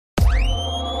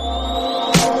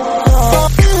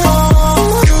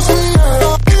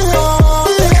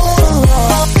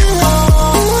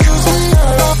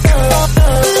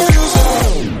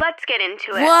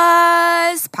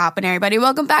poppin', everybody?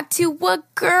 Welcome back to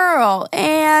What Girl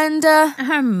and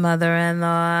her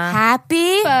mother-in-law.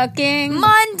 Happy fucking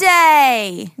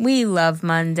Monday. We love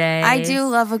Mondays. I do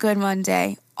love a good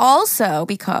Monday. Also,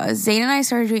 because Zane and I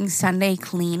started doing Sunday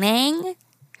cleaning,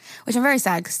 which I'm very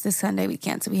sad because this Sunday we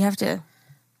can't, so we have to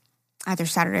either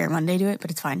Saturday or Monday do it,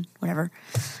 but it's fine, whatever.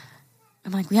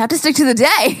 I'm like, we have to stick to the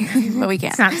day, but we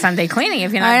can't. It's not Sunday cleaning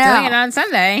if you're not doing it on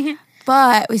Sunday.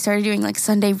 But we started doing like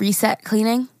Sunday reset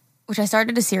cleaning, which I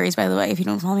started a series, by the way. If you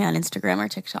don't follow me on Instagram or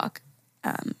TikTok,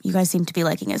 you guys seem to be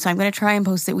liking it. So I'm going to try and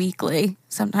post it weekly.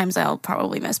 Sometimes I'll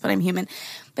probably miss, but I'm human.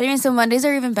 But anyway, so Mondays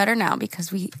are even better now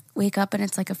because we wake up and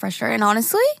it's like a fresh start. And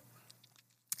honestly,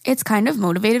 it's kind of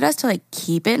motivated us to like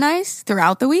keep it nice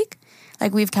throughout the week.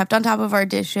 Like we've kept on top of our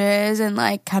dishes and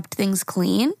like kept things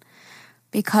clean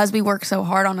because we work so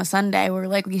hard on a Sunday. We're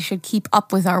like, we should keep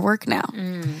up with our work now.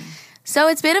 So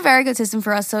it's been a very good system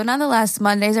for us. So nonetheless,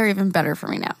 Mondays are even better for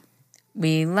me now.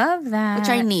 We love that. Which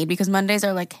I need because Mondays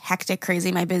are like hectic,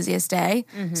 crazy, my busiest day.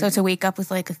 So to wake up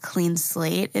with like a clean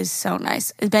slate is so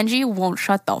nice. Benji won't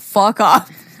shut the fuck up.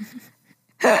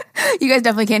 You guys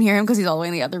definitely can't hear him because he's all the way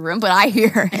in the other room, but I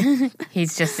hear him.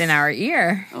 He's just in our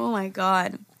ear. Oh my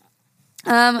God.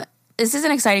 This is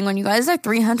an exciting one, you guys. This is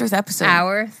our 300th episode.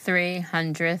 Our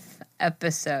 300th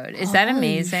episode. Is that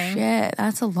amazing? Shit,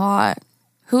 that's a lot.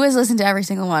 Who has listened to every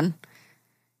single one?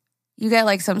 You get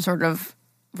like some sort of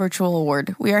virtual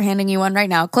award. We are handing you one right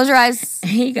now. Close your eyes.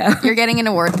 Here you go. You're getting an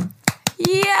award.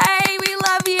 Yay, we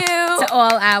love you. To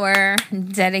all our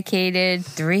dedicated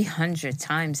 300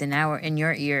 times in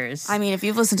your ears. I mean, if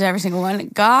you've listened to every single one,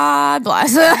 God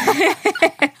bless.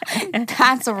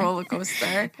 That's a roller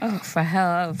coaster. Oh,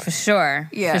 for sure.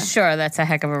 Yeah. For sure, that's a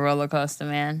heck of a roller coaster,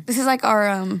 man. This is like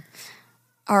our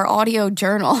audio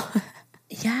journal.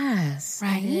 Yes.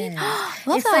 Right?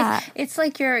 Love that. It's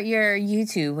like your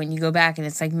YouTube when you go back and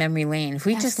it's like memory lane. If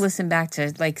we just listen back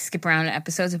to like skip around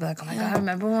episodes, we'll be like, oh my God,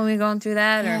 remember when we were going through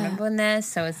that? Or remember when this?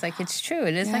 So it's like, it's true.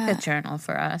 It is like a journal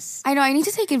for us. I know. I need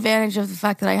to take advantage of the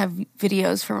fact that I have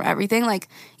videos from everything. Like,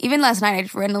 even last night, I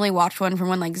just randomly watched one from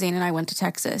when like Zane and I went to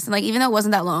Texas. And like, even though it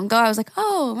wasn't that long ago, I was like,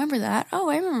 oh, remember that? Oh,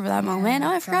 I remember that moment. Oh,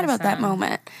 I forgot about that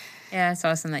moment. Yeah, it's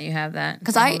awesome that you have that.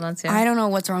 Because I don't know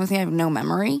what's wrong with me. I have no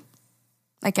memory.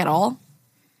 Like, at all.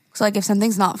 So, like, if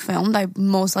something's not filmed, I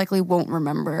most likely won't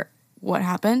remember what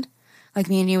happened. Like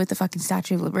me and you with the fucking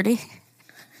Statue of Liberty.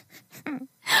 That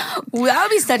would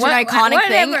be such an iconic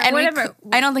thing. And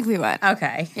I don't think we went.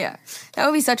 Okay. Yeah. That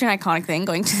would be such an iconic thing,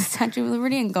 going to the Statue of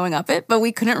Liberty and going up it. But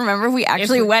we couldn't remember if we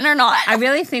actually went or not. I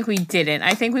really think we didn't.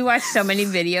 I think we watched so many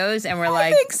videos and we're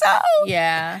like... I think so.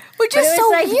 Yeah. Which is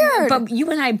so weird. But you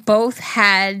and I both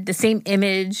had the same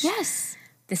image. Yes.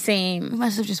 The same. We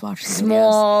must have just watched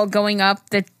small videos. Going up,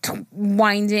 the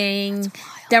winding,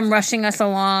 them rushing us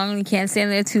along. You can't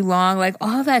stand there too long. Like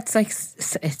all that's like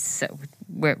it's so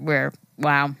we're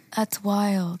wow. That's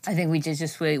wild. I think we did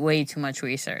just way too much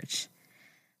research.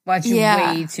 Watching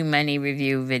way too many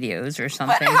review videos or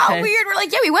something. But how weird. We're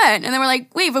like, yeah, we went. And then we're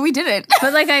like, wait, but we didn't.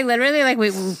 But like, I literally, like,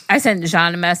 I sent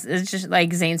Jean a message, just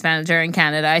like Zane's manager in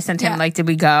Canada. I sent him, like, did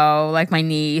we go? Like, my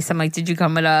niece. I'm like, did you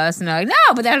come with us? And they're like,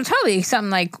 no, but that's totally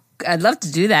something like, I'd love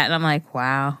to do that. And I'm like,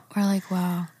 wow. We're like,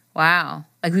 wow. Wow.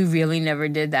 Like, we really never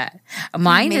did that.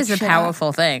 Mind is a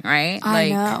powerful thing, right? I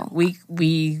like, know.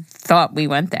 We thought we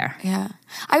went there. Yeah.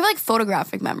 I have, like,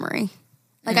 photographic memory.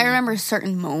 Like, I remember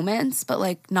certain moments, but,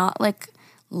 like, not, like,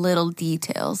 little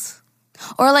details.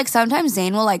 Or, like, sometimes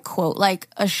Zane will, like, quote, like,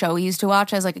 a show he used to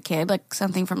watch as, like, a kid, like,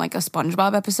 something from, like, a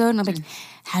SpongeBob episode. And I'm like,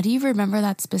 how do you remember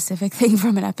that specific thing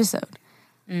from an episode?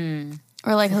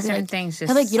 Or, like, he'll be like, things just...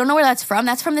 he'll be like, you don't know where that's from?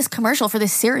 That's from this commercial for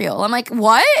this cereal. I'm like,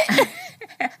 what?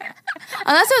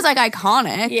 Unless it was, like,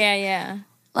 iconic. Yeah.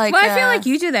 Like, well, I feel like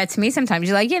you do that to me sometimes.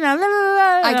 You're like, you know, blah,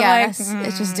 blah, blah. I guess. Like,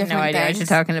 it's just different no idea things. what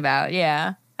you're talking about.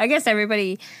 Yeah. I guess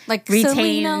everybody like retains.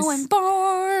 Seleno and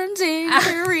Barnes and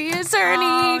Curious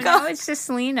Ernie. No, it's just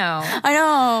Seleno. I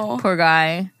know. Poor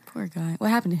guy.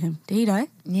 What happened to him? Did he die?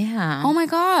 Yeah. Oh my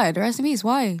God. Rest in peace.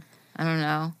 Why? I don't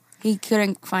know. He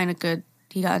couldn't find a good...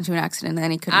 He got into an accident and then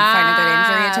he couldn't find a good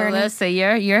injury attorney. Listen,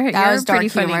 you're was a pretty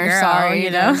dark funny humor. girl, Sorry, you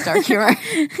know? that was dark humor.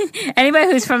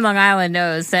 Anybody who's from Long Island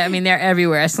knows that. I mean, they're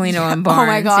everywhere. Seleno and Barnes. Oh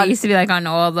my God. They used to be like on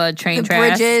all the train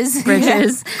tracks.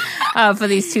 Bridges. For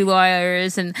these two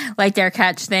lawyers and like their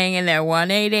catch thing and their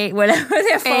 188, whatever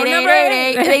their phone number.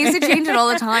 888. They used to change it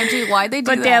all the time too. Why'd they do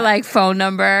that? But their like phone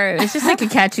number, it's just like a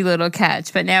catchy little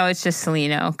catch. But now it's just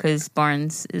Seleno because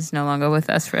Barnes is no longer with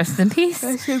us. Rest in peace.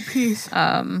 Rest in peace.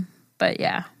 But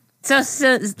yeah. So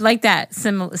like that,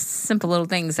 simple little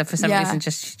things that for some reason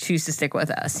just choose to stick with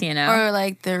us, you know? Or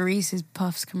like the Reese's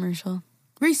Puffs commercial.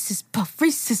 Reese's Puff,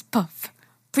 Reese's Puff.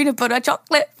 peanut butter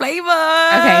chocolate flavor.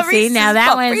 Okay, see, Reese's now that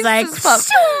Puff, one's like, Reese's Puff.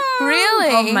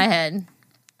 Really? Over my head.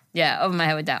 Yeah, over my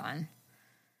head with that one.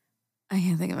 I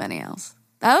can't think of any else.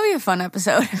 That would be a fun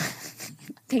episode.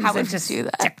 Things How that would just do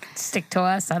that? stick to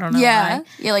us. I don't know Yeah. why.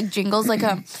 Yeah, like jingles like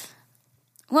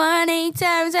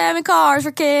 1877 cars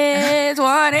for kids.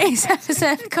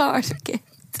 1877 cars for kids.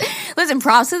 Listen,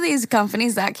 props to these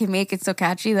companies that can make it so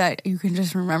catchy that you can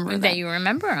just remember That you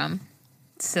remember them.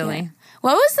 Silly. Yeah.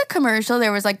 What was the commercial?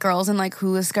 There was like girls in like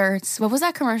hula skirts. What was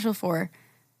that commercial for?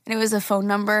 And it was a phone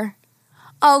number.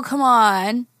 Oh, come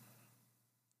on.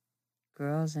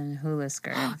 Girls in hula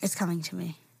skirts. It's coming to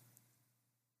me.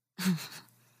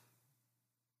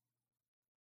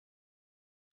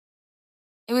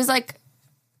 It was like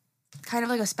kind of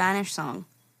like a Spanish song.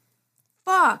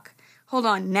 Fuck. Hold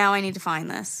on. Now I need to find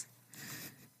this.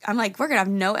 I'm like, we're going to have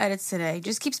no edits today.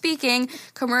 Just keep speaking.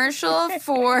 Commercial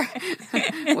for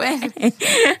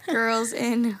with girls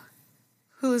in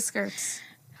hula skirts.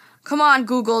 Come on,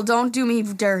 Google. Don't do me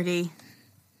dirty.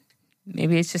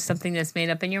 Maybe it's just something that's made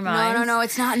up in your mind. No,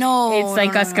 it's not. No. It's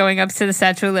like us going up to the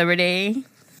Statue of Liberty.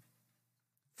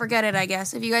 Forget it, I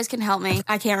guess. If you guys can help me.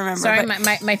 I can't remember. Sorry,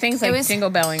 but my thing's like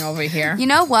jingle belling over here. You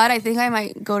know what? I think I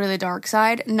might go to the dark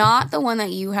side. Not the one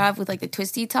that you have with like the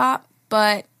twisty top,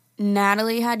 but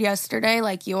Natalie had yesterday,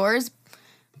 like yours,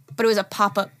 but it was a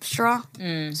pop-up straw.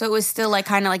 So it was still like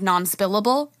kind of like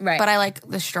non-spillable. Right. But I like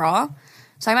the straw.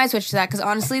 So I might switch to that because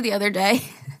honestly, the other day...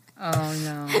 Oh,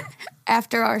 no.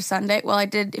 After our Sunday, well, I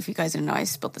did, if you guys didn't know, I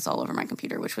spilled this all over my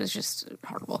computer, which was just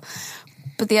horrible.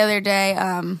 But the other day,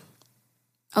 I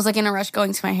was like in a rush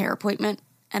going to my hair appointment,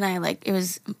 and it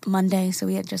was Monday, so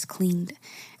we had just cleaned.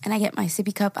 And I get my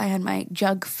sippy cup. I had my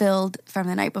jug filled from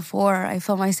the night before. I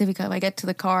fill my sippy cup. I get to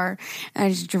the car, and I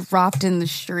just dropped in the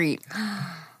street.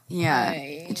 Yeah.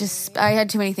 I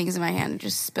had too many things in my hand. It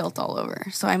just spilt all over.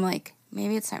 So I'm like,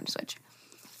 maybe it's time to switch.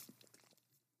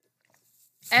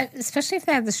 Especially if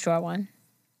they have the straw one.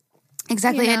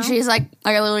 Exactly. You know? And she's like,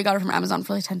 I literally got it from Amazon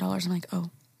for like $10. I'm like, oh,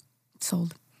 it's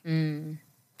sold.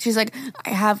 She's like, I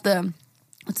have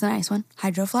what's the nice one?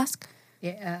 Hydro Flask.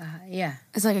 Yeah.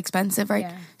 It's like expensive, right?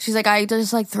 Yeah. She's like, I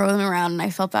just like throw them around and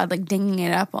I felt bad like dinging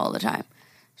it up all the time.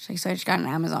 She's like, so I just got an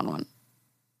Amazon one.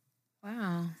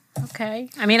 Wow. Okay.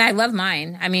 I mean, I love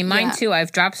mine. I mean, mine too.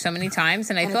 I've dropped so many times,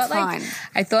 and I thought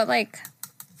like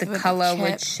the color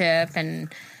would chip,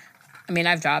 and I mean,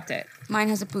 I've dropped it. Mine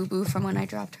has a boo-boo from when I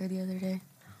dropped her the other day.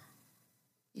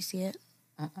 You see it?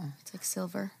 It's like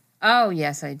silver. Oh,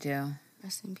 yes, I do.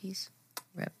 Rest in peace.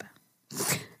 Rip.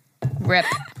 Rip.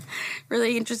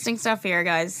 Really interesting stuff here,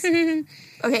 guys. Okay,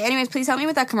 anyways, please help me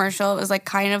with that commercial. It was like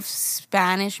kind of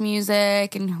Spanish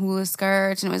music and hula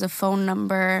skirts, and it was a phone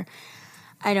number.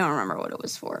 I don't remember what it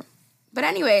was for. But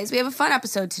anyways, we have a fun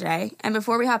episode today. And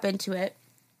before we hop into it,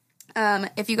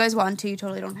 if you guys want to, you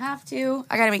totally don't have to.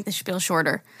 I got to make the spiel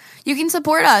shorter. You can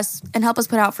support us and help us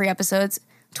put out free episodes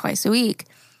twice a week.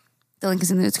 The link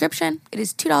is in the description. It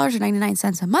is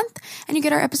 $2.99 a month, and you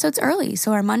get our episodes early.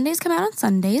 So our Mondays come out on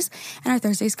Sundays, and our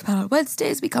Thursdays come out on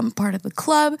Wednesdays. Become part of the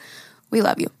club. We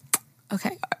love you.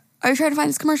 Okay. Are you trying to find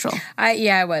this commercial?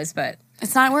 I was, but...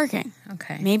 It's not working.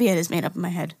 Okay. Maybe it is made up in my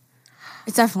head.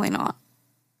 It's definitely not.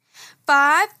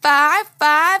 5, 5,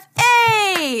 5,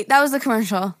 8. That was the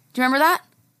commercial. Do you remember that?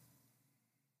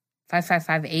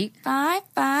 5558. 5,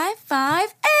 5,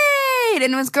 5, 8.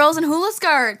 And it was girls in hula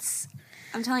skirts.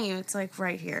 I'm telling you, it's like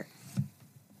right here.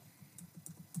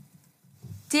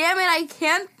 Damn it, I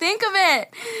can't think of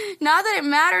it. Not that it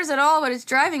matters at all, but it's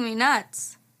driving me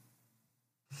nuts.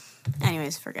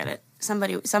 Anyways, forget it.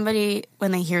 Somebody,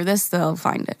 when they hear this, they'll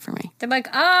find it for me. They're like,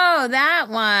 oh, that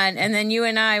one. And then you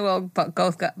and I will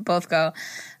both go,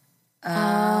 oh,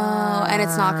 and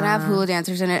it's not going to have hula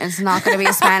dancers in it. And it's not going to be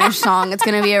a Spanish song. It's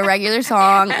going to be a regular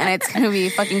song, and it's going to be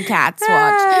fucking Cats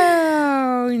Watch.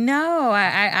 Oh, no.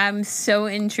 I'm so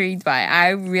intrigued by it. I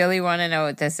really want to know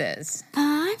what this is.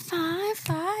 5, 5,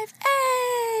 5,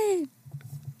 8.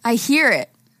 I hear it.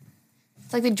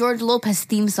 It's like the George Lopez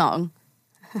theme song.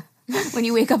 When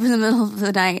you wake up in the middle of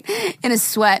the night in a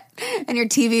sweat and your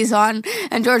TV's on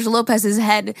and George Lopez's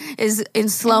head is in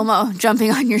slow-mo jumping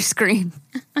on your screen.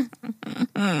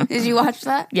 Did you watch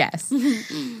that? Yes.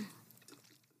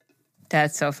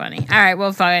 That's so funny. All right,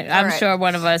 well, fine. I'm sure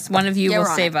one of you will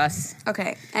save us.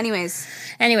 Okay. Anyways,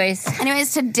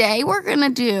 today we're going to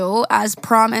do, as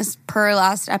promised per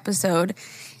last episode,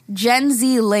 Gen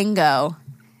Z lingo.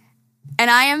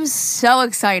 And I am so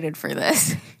excited for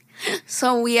this.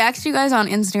 So we asked you guys on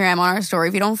Instagram on our story.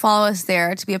 If you don't follow us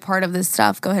there to be a part of this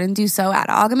stuff, go ahead and do so at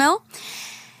Agamil.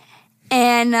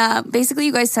 And basically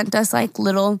you guys sent us like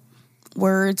little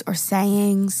words or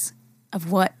sayings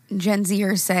of what Gen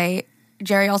Zers say.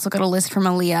 Jerry also got a list from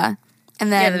Aaliyah.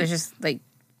 And then there's just like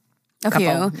a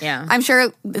couple, few. yeah. I'm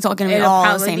sure it's all going to be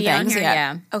all the same things. Here,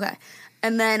 yeah. Okay.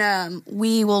 And then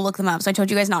we will look them up. So I told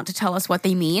you guys not to tell us what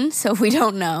they mean. So if we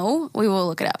don't know, we will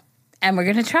look it up. And we're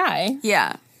going to try.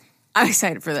 Yeah. I'm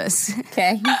excited for this.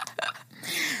 Okay.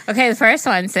 Okay, the first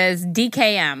one says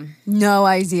DKM. No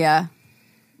idea.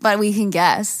 But we can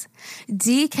guess.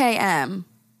 DKM.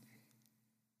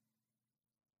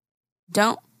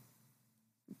 Don't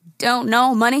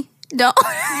know money.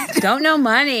 Don't know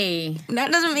money.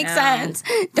 That doesn't make sense.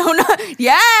 Don't know.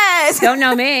 Yes. Don't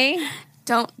know me.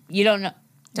 You don't know.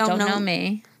 Don't know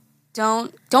me.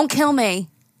 Don't kill me.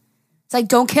 It's like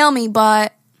don't kill me,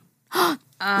 but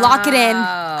lock it in.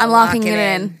 I'm locking it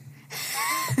in.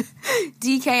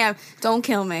 DKM. Don't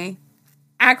kill me.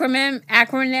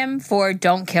 Acronym for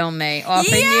don't kill me.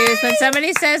 Often used when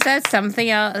somebody says that something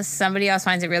else. Somebody else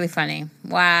finds it really funny.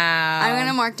 Wow. I'm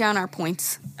gonna mark down our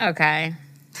points. Okay.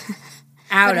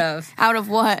 Out of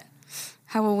what?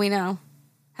 How will we know?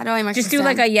 How do I mark? Just do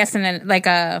like a yes and then like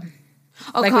a.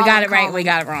 Like we got it right, we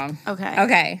got it wrong.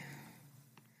 Okay.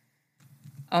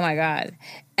 Oh my God.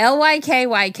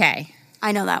 LYKYK.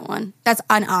 I know that one. That's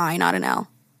an I, not an L.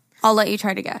 I'll let you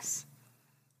try to guess.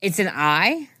 It's an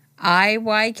I?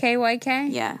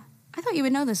 IYKYK? Yeah. I thought you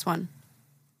would know this one.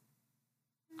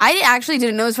 I actually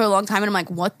didn't know this for a long time, and I'm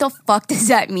like, what the fuck does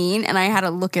that mean? And I had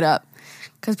to look it up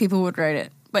because people would write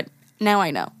it. But now I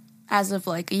know. As of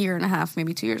like a year and a half,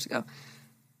 maybe 2 years ago.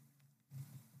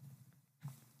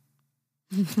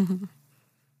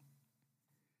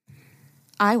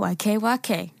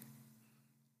 IYKYK.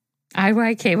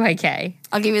 IYKYK.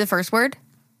 I'll give you the first word.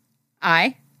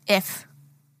 I. If.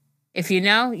 If you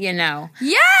know, you know.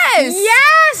 Yes!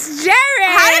 Yes, Jerry!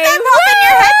 How did that pop in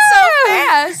your head so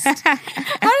fast?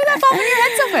 How did that pop in your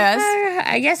head so fast?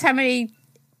 I guess how many...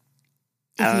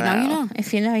 If you know, you know.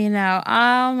 If you know, you know.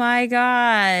 Oh, my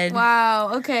God.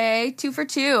 Wow, okay. 2 for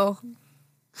 2.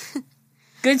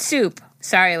 Good soup.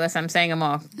 Sorry, Alyssa, I'm saying them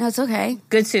all. No, it's okay.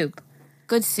 Good soup.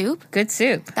 Good soup? Good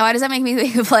soup. Now, why does that make me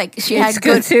think of, like, she had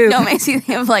good soup? No, it makes me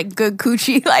think of, like, good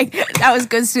coochie. Like, that was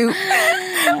good soup. Why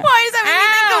does that make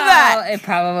me think of that?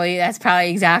 That's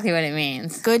probably exactly what it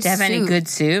means. Good Do you have any soup. good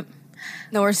soup?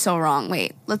 No, we're so wrong.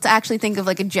 Wait, let's actually think of,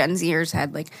 like, a Gen Zer's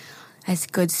head. Like, that's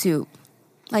good soup.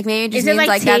 Like, maybe it just means,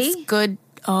 like tea? that's good.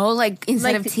 Oh, like,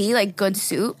 instead of tea, like, good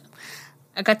soup.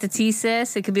 I got the tea,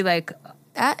 sis. It could be like...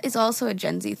 That is also a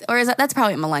Gen Z or is that's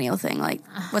probably a millennial thing. Like,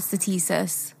 what's the tea,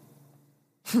 sis?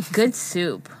 Good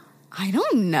soup. I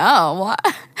don't know. What?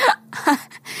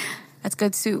 That's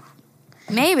good soup.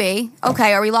 Maybe.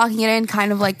 Okay, are we locking it in?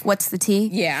 Kind of like, what's the tea?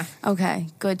 Yeah. Okay,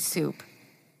 good soup.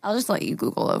 I'll just let you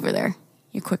Google over there.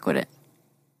 You're quick with it.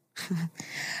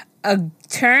 A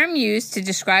term used to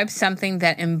describe something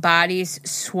that embodies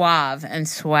suave and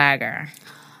swagger.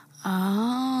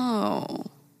 Oh.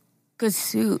 Good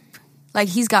soup. Like,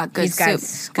 he's got good soup.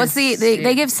 What's soup.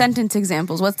 They give sentence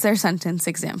examples. What's their sentence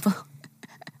example?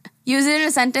 Use it in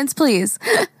a sentence, please.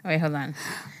 Wait, hold on.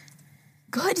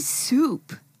 Good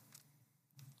soup.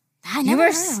 I never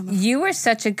heard of them. You were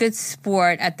such a good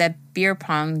sport at that beer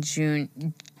pong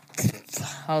June.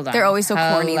 Hold on. They're always so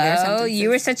corny. Their sentences. You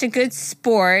were such a good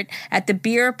sport at the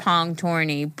beer pong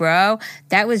tourney, bro.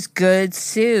 That was good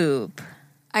soup.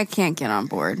 I can't get on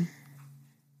board.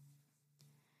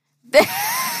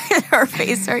 Her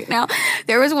face right now.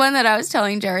 There was one that I was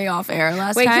telling Jerry off air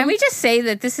last time. Wait, can we just say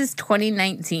that this is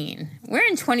 2019? We're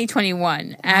in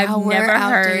 2021. I've never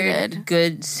heard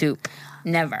good soup.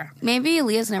 Never. Maybe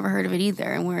Aaliyah's never heard of it either,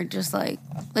 and we're just like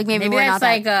maybe we're that's not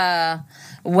like a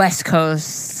West Coast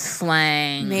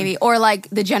slang. Maybe, or like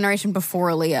the generation before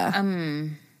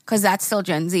Aaliyah. Because that's still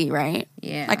Gen Z, right?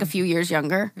 Yeah. Like a few years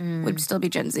younger would still be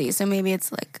Gen Z. So maybe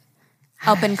it's like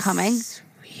up and coming.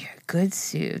 Good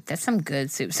soup. That's some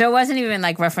good soup. So it wasn't even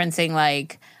like referencing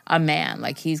like a man,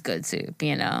 like he's good soup,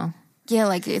 you know? Yeah,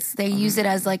 like they use it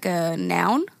as like a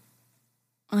noun,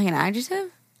 like an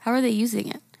adjective. How are they using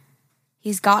it?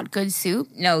 He's got good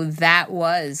soup. No, that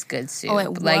was good soup. Oh, it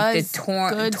was like the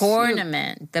good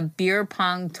tournament, soup. The beer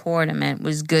pong tournament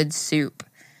was good soup.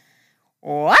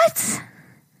 What?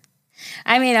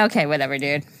 I mean, okay, whatever,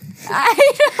 dude.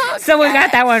 So we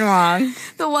got that one wrong.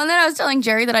 The one that I was telling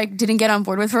Jerry that I didn't get on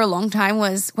board with for a long time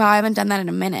was, wow, I haven't done that in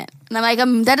a minute. And I'm like,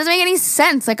 that doesn't make any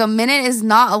sense. Like, a minute is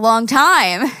not a long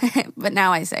time. But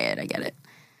now I say it, I get it.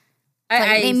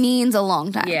 It means a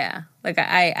long time. Yeah. Like,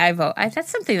 I vote. That's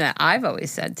something that I've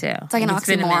always said, too. It's like an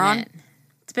oxymoron.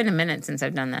 It's been a minute since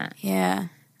I've done that. Yeah.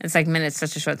 It's like minutes,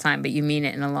 such a short time, but you mean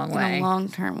it in a long way. In a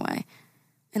long-term way.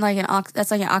 And like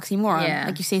that's like an oxymoron. Yeah.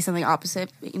 Like you say something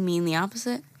opposite, but you mean the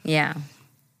opposite. Yeah.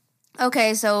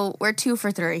 Okay, so we're 2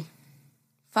 for 3.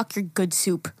 Fuck your good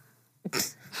soup.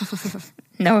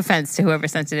 No offense to whoever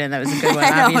sent it in. That was a good one. I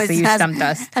know, Obviously, you stumped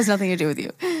us. Has nothing to do with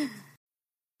you.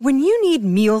 When you need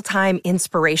mealtime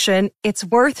inspiration, it's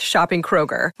worth shopping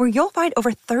Kroger, where you'll find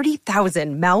over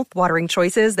 30,000 mouth-watering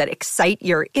choices that excite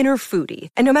your inner foodie.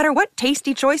 And no matter what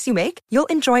tasty choice you make, you'll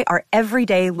enjoy our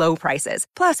everyday low prices,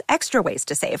 plus extra ways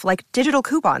to save, like digital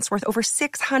coupons worth over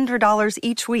 $600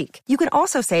 each week. You can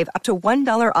also save up to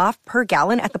 $1 off per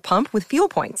gallon at the pump with fuel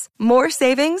points. More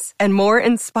savings and more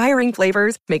inspiring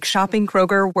flavors make shopping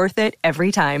Kroger worth it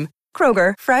every time.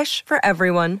 Kroger, fresh for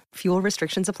everyone. Fuel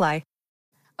restrictions apply.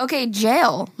 Okay,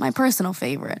 jail. My personal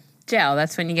favorite. Jail.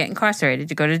 That's when you get incarcerated.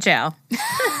 You go to jail.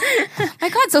 My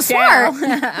God, so smart.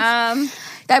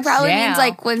 That probably jail. means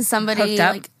like when somebody... Hooked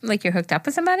up? Like you're hooked up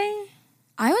with somebody?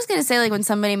 I was going to say like when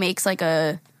somebody makes like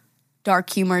a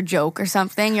dark humor joke or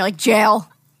something, you're like, jail.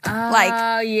 Like,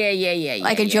 oh, yeah.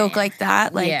 Like a joke like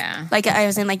that. Like, like I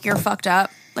was in like, you're fucked up.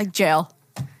 Like jail.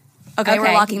 Okay,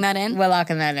 we're locking that in? We're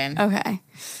locking that in. Okay.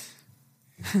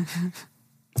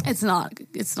 It's not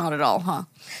at all, huh?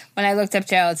 When I looked up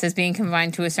jail, it says being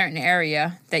confined to a certain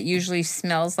area that usually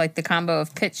smells like the combo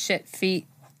of pit, shit, feet,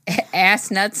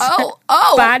 ass, nuts,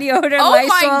 body odor,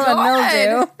 Lysol, and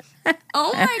mildew.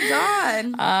 Oh my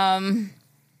God.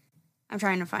 I'm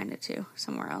trying to find it too,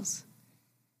 somewhere else.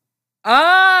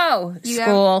 Oh,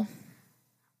 School.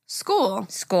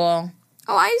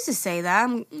 Oh, I used to say that.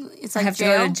 It's like I have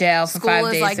jail. to go to jail for School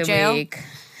 5 days like a jail. week.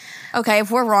 Okay, if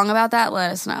we're wrong about that,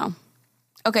 let us know.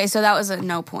 Okay, so that was a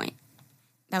no point.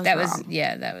 That was wrong.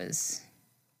 That was.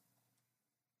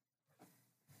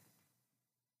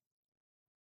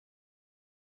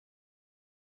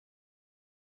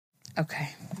 Okay,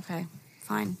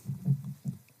 fine.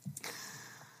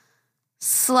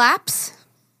 Slaps.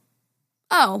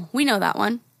 Oh, we know that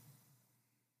one.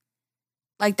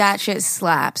 Like that shit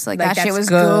slaps. Like that shit was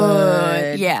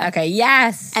good. Yeah. Okay,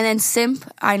 yes. And then simp,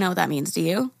 I know what that means. Do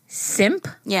you? Simp?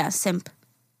 Yeah, simp.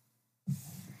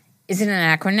 Is it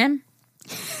an acronym?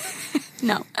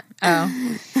 No.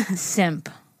 Oh. Simp.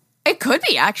 It could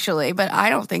be, actually, but I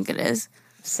don't think it is.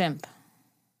 Simp.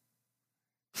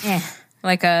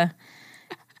 Like a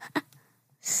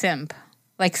simp.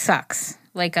 Like sucks.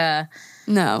 Like a...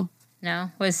 No.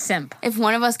 No? What is simp? If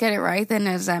one of us get it right, then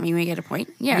does that mean we get a point?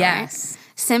 Yeah, yes.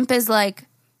 Right? Simp is like...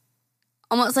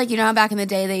 Almost like, you know how back in the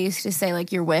day they used to say,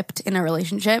 like, you're whipped in a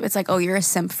relationship? It's like, oh, you're a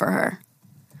simp for her.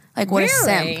 Like, what is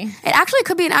simp? It actually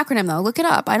could be an acronym, though. Look it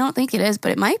up. I don't think it is,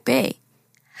 but it might be.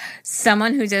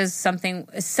 Someone who does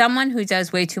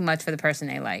way too much for the person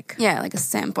they like. Yeah, like a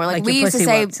simp. Or like we your used to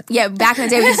say, whipped. yeah, back in the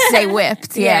day we used to say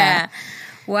whipped. Yeah.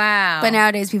 Wow. But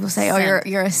nowadays people say, Simp. oh,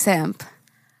 you're a simp.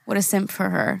 What a simp for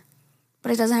her.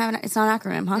 But it doesn't have it's not an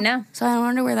acronym, huh? No. So I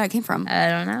wonder where that came from. I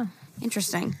don't know.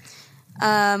 Interesting.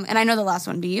 And I know the last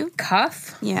one. Do you?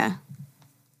 Cuff? Yeah.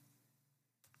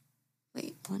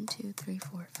 Wait, 1, 2, 3,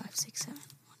 4, 5, 6, 7. 1,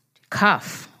 2,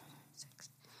 Cuff. 6,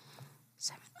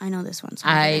 7. I know this one, so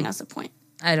I'm giving us a point.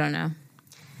 I don't know.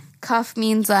 Cuff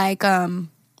means like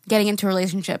getting into a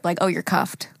relationship. Like, oh, you're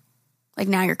cuffed. Like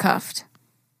now you're cuffed.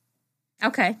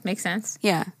 Okay, makes sense.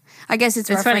 Yeah. I guess it's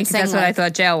referencing funny because that's what like, I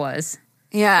thought jail was.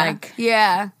 Yeah. Like,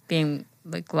 yeah. being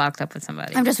like locked up with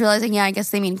somebody. I'm just realizing, I guess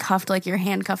they mean cuffed, like you're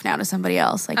handcuffed now to somebody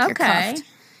else. Like you're Okay. cuffed.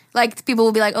 Like people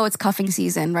will be like, oh, it's cuffing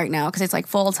season right now because it's like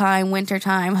fall time, winter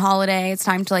time, holiday. It's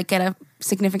time to like get a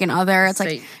significant other. It's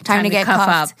like time to get cuff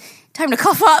cuffed. up. Time to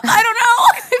cuff up. I don't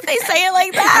know if they say it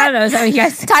like that. I don't know. Is that what you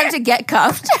guys... Time to get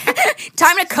cuffed.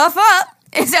 Time to cuff up.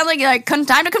 It sounds like you're like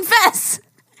time to confess.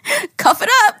 Cuff it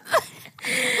up.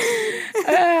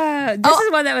 This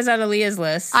is one that was on Aaliyah's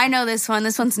list. I know this one.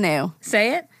 This one's new.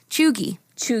 Say it. Cheugy.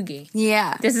 Cheugy.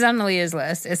 Yeah. This is on Aaliyah's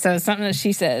list. So it's something that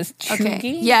she says. Cheugy?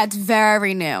 Okay. Yeah, it's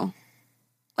very new.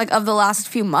 Like of the last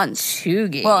few months.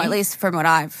 Cheugy. Well, at least from what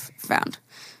I've found.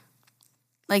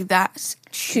 Like that's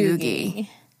Cheugy.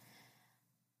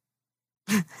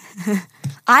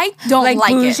 I don't like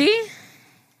bougie? it.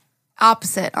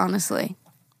 Opposite, honestly.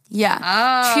 Yeah.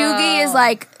 Oh. Cheugy is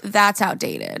like, that's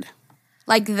outdated.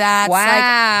 Like that's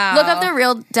wow. Like, look up the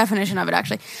real definition of it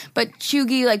actually. But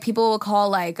Cheugy, like people will call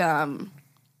like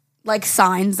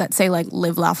signs that say like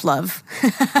live, laugh, love.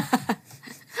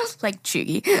 Like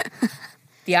Cheugy.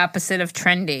 The opposite of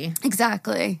trendy.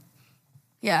 Exactly.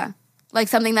 Yeah. Like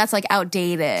something that's like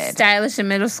outdated. Stylish in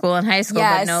middle school and high school,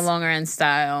 Yes. but no longer in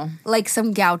style. Like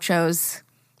some gauchos.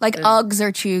 Like Uggs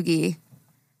or Cheugy.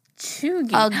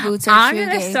 Cheugy. Ugg boots or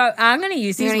Cheugy. I'm gonna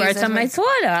use these words on my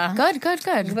Twitter. Good.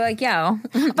 I'll be like, yo,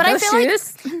 But those I feel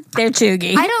shoes, they're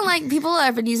Cheugy. I don't like, people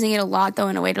have been using it a lot though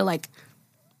in a way to like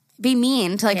be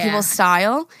mean to like people's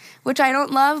style, which I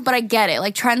don't love, but I get it.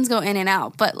 Like trends go in and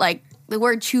out, but like the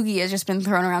word cheugy has just been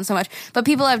thrown around so much. But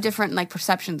people have different like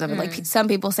perceptions of it. Like some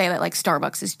people say that like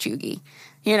Starbucks is cheugy,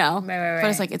 you know? Right. But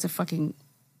it's like it's a fucking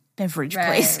beverage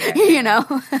place, you know?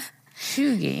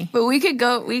 Cheugy. But we could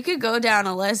go down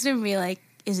a list and be like,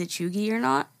 is it cheugy or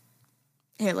not?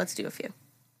 Here, let's do a few.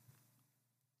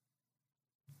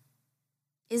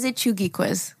 Is it cheugy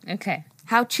quiz? Okay.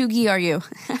 How cheugy are you?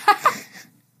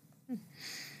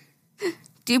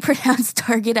 Do you pronounce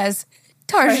Target as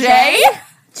Target?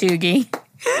 Cheugy.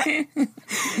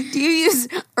 Do you use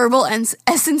herbal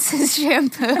essences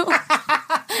shampoo?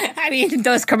 I mean,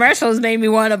 those commercials made me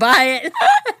want to buy it.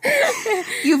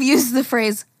 You've used the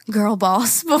phrase girl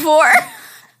boss before.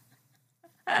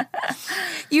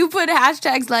 You put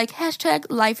hashtags like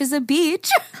 #life is a beach.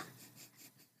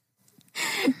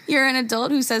 You're an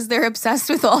adult who says they're obsessed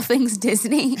with all things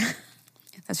Disney.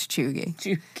 That's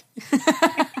cheugy.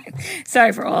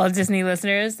 Sorry for all Disney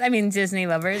listeners. I mean, Disney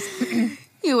lovers.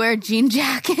 You wear jean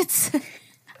jackets.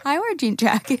 I wear jean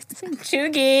jackets.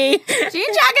 Cheugy.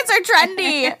 Jean jackets are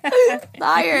trendy.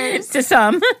 Liars. To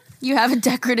some. You have a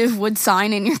decorative wood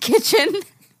sign in your kitchen.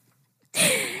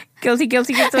 Guilty.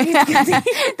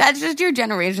 That's just your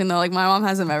generation, though. Like, my mom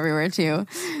has them everywhere, too.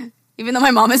 Even though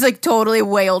my mom is, like, totally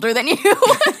way older than you.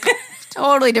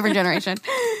 Totally different generation.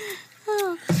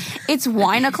 Oh. It's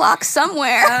wine o'clock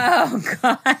somewhere. Oh,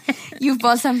 God. You've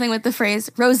bought something with the phrase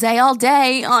rosé all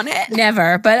day on it.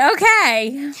 Never, but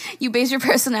okay. You base your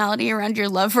personality around your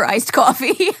love for iced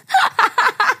coffee.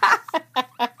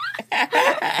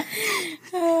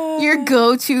 Your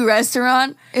go-to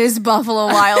restaurant is Buffalo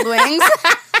Wild Wings.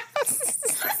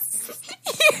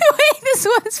 Wait, this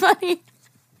one's funny.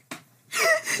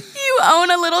 You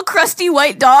own a little crusty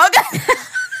white dog.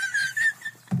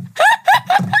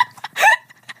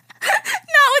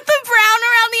 Not with the brown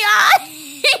around the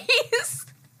eyes.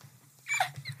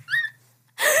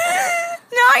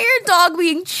 Not your dog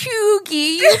being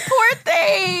cheugy, you poor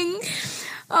thing.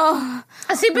 Oh.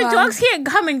 See, but dogs can't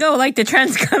come and go like the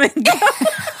trends come and go.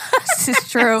 This is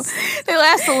true. They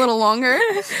last a little longer.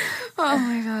 Oh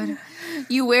my God.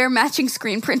 You wear matching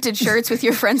screen printed shirts with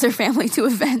your friends or family to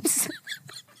events.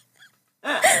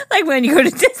 Like when you go to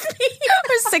Disney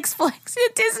or Six Flags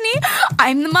at Disney.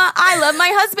 I love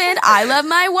my husband. I love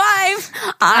my wife.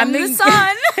 I'm the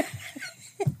son.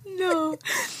 No.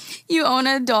 You own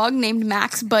a dog named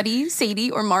Max, Buddy,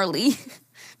 Sadie, or Marley.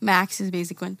 Max is a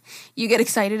basic one. You get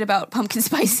excited about pumpkin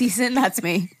spice season. That's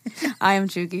me. I am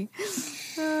cheugy.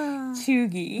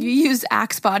 Cheugy. You use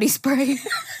Axe body spray.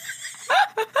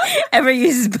 Ever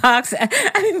uses Box?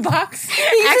 I mean, Box.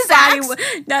 Axe.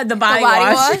 No, the body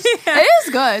wash. Yeah. It is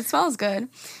good. It smells good.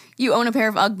 You own a pair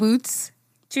of Ugg boots.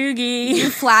 Cheugy. You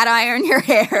flat iron your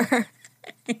hair.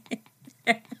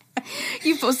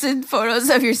 You posted photos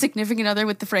of your significant other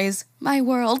with the phrase, my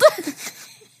world.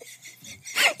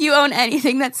 You own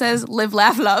anything that says live,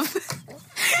 laugh, love.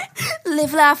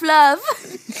 Live, laugh, love.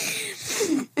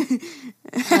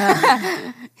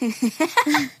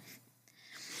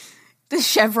 The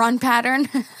chevron pattern.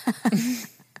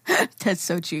 That's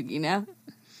so cheugy now.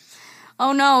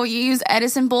 Oh no, you use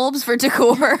Edison bulbs for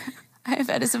decor. I have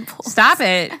Edison bulbs. Stop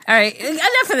it. All right,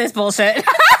 enough of this bullshit.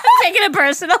 Taking it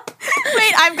personal.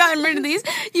 Wait, I've gotten rid of these.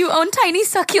 You own tiny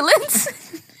succulents.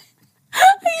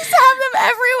 I used to have them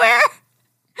everywhere.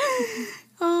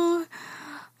 Oh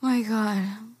my God.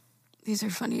 These are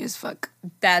funny as fuck.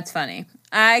 That's funny.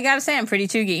 I gotta say, I'm pretty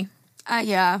cheugy.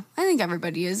 Yeah, I think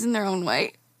everybody is in their own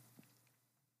way.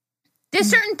 There's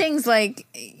certain things like,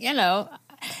 you know,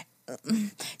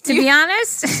 to be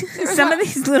honest, some of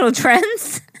these little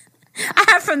trends I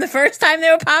have from the first time they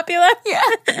were popular. Yeah.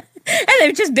 And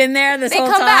they've just been there this whole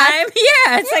come time. back.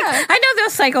 Yeah, it's like, I know they'll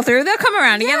cycle through. They'll come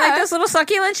around again. Like those little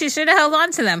succulents, you should have held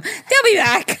on to them. They'll be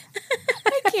back.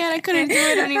 I couldn't do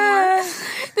it anymore.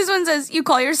 This one says, you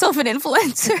call yourself an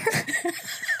influencer.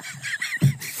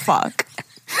 Fuck.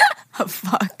 I'm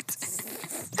fucked.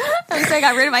 At least I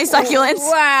got rid of my succulents.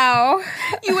 Wow.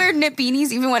 You wear knit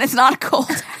beanies even when it's not cold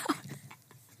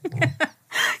out.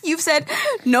 You've said,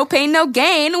 no pain, no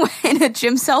gain in a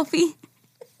gym selfie.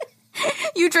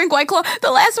 You drink White Claw.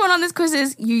 The last one on this quiz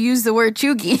is, you use the word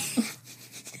cheugy.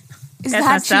 Is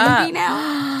that cheugy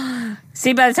now?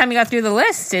 See, by the time you got through the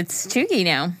list, it's cheugy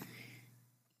now.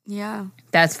 Yeah.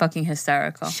 That's fucking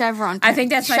hysterical. Chevron print. I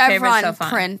think that's my favorite so far. Chevron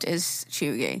print is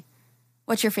cheugy.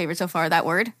 What's your favorite so far? That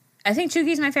word? I think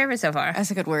cheugy's my favorite so far.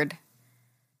 That's a good word.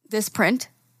 This print?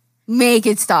 Make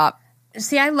it stop.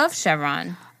 See, I love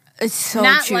chevron. It's so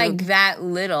not chug. like that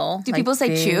little. Do like people say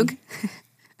big. chug?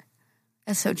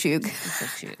 That's so chug. It's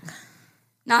so chug.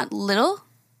 Not little?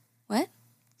 What?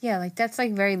 Yeah, like that's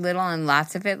like very little and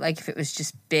lots of it. Like if it was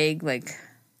just big, like,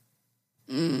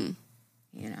 you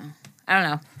know, I don't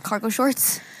know. Cargo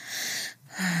shorts.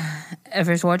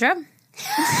 Ever's wardrobe.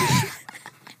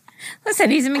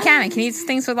 Listen, he's a mechanic. He needs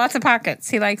things with lots of pockets.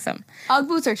 He likes them. Ugg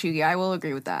boots are Cheugy. I will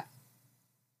agree with that.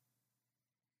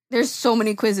 There's so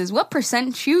many quizzes. What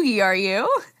percent Cheugy are you?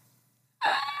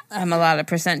 I'm a lot of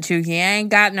percent Cheugy. I ain't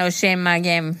got no shame in my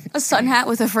game. A sun hat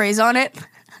with a phrase on it.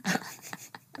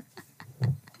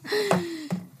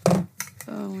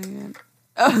 Oh my god.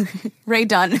 Oh, Ray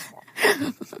Dunn.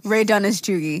 Ray Dunn is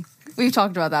Cheugy. We've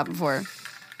talked about that before.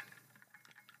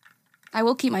 I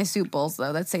will keep my soup bowls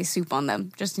though that say soup on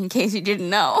them, just in case you didn't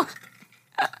know.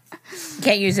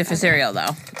 Can't use it for cereal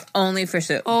though. Only for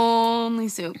soup. Only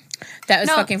soup. That was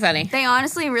fucking funny. They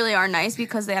honestly really are nice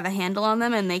because they have a handle on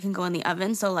them and they can go in the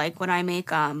oven. So like when I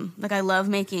make like I love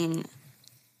making,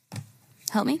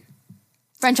 help me,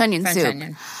 French onion soup.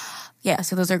 Onion. Yeah,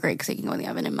 so those are great because they can go in the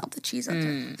oven and melt the cheese up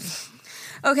there.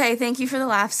 Okay, thank you for the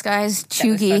laughs, guys.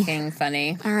 Cheugy. That was fucking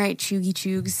funny. All right, Cheugy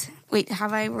Cheugs. Wait,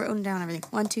 have I written down everything?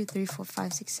 1, 2, 3, 4,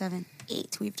 5, 6, 7,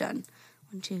 8. We've done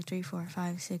 1, 2, 3, 4,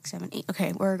 5, 6, 7, 8.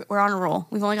 Okay, we're on a roll.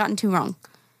 We've only gotten 2 wrong.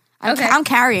 I'm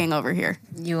carrying over here.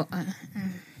 You. Well,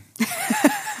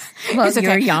 it's okay.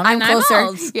 You're young. I'm and closer. I'm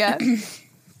old. Yeah.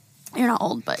 You're not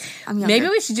old, but I'm younger. Maybe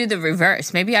we should do the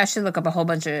reverse. Maybe I should look up a whole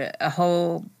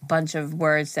bunch of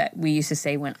words that we used to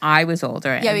say when I was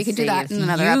older. Yeah, we could do that in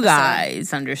another episode. You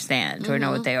guys understand or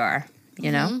know what they are,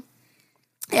 you know?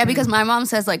 Yeah, because my mom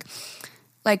says like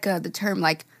the term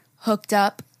like hooked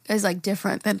up is like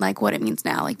different than like what it means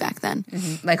now, like back then.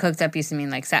 Mm-hmm. Like hooked up used to mean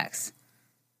like sex.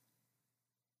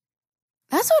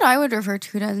 That's what I would refer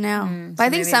to it as now. But I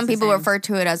think some people refer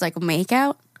to it as like make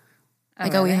out.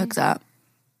 Like, really? We hooked up.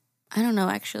 I don't know,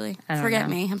 actually. Forget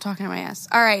me. I'm talking to my ass.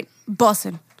 All right.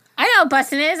 Bussin'. I know what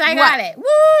bussin' is. I got it. Woo!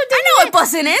 I know what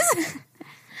bussin' is.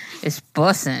 It's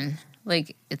bussin'.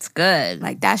 Like, it's good.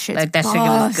 Like, that shit's Like, that shit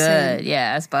was good.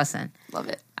 Yeah, it's bussin'. Love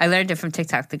it. I learned it from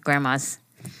TikTok, the grandmas.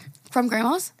 From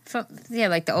grandmas? Yeah,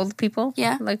 like the old people.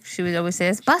 Yeah. Like, she would always say,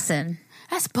 it's bussin'.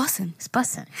 That's bussin'. It's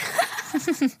bussin'.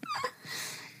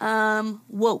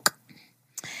 Woke.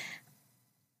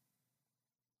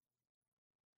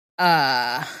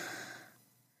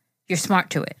 You're smart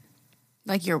to it.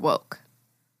 Like you're woke.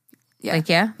 Yeah. Like,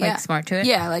 yeah? Like smart to it?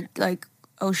 Yeah, like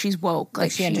oh, she's woke.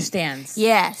 Like she understands.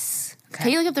 Yes. Okay.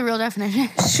 Can you look up the real definition?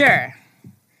 Sure.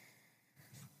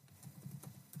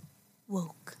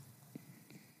 Woke.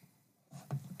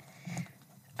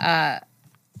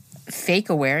 Fake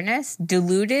awareness?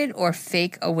 Deluded or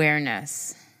fake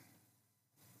awareness?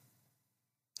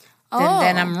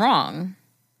 Then I'm wrong.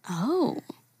 Oh.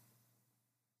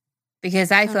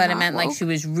 Because I thought it meant woke. like she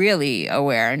was really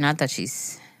aware, not that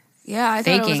she's I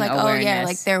thought it was like, awareness. oh yeah,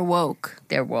 like they're woke.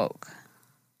 They're woke.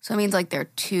 So it means like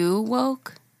they're too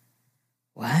woke?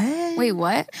 What? Wait,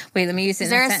 what? Wait, let me use it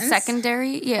Is in there a a sentence.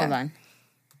 secondary? Yeah. Hold on.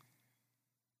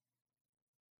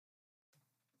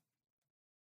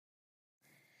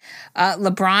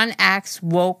 LeBron acts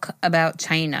woke about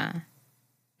China.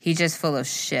 He's just full of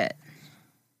shit.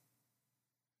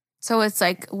 So it's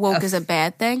like woke is a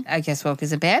bad thing? I guess woke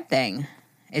is a bad thing.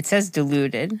 It says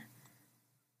deluded.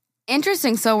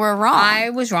 Interesting. So we're wrong.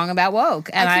 I was wrong about woke,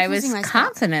 and I was losing my spot.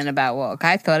 confident about woke.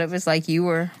 I thought it was like you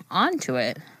were onto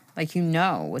it, like you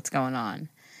know what's going on.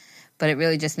 But it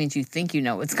really just means you think you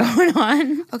know what's going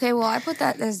on. Okay, well, I put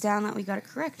that as down that we got it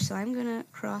correct, so I'm going to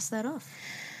cross that off.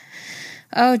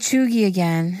 Oh, Cheugy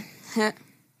again.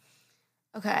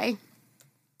 Okay.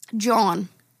 John.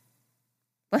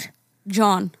 What?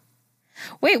 John.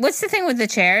 Wait, what's the thing with the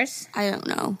chairs? I don't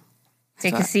know.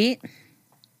 Take a seat?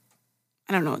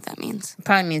 I don't know what that means.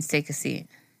 Probably means take a seat.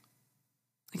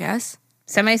 I guess.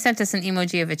 Somebody sent us an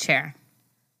emoji of a chair.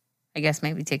 I guess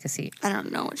maybe take a seat. I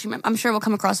don't know what she meant. I'm sure we'll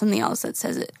come across something else that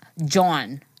says it.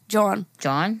 John. John.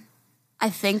 John? I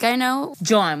think I know.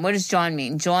 John. What does John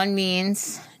mean? John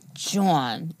means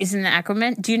John. Isn't an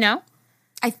acronym? Do you know?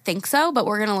 I think so, but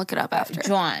we're going to look it up after.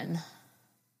 John.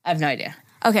 I have no idea.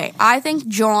 Okay, I think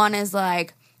John is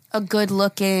like a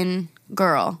good-looking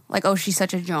girl. Like, oh, she's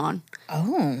such a John.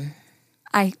 Oh.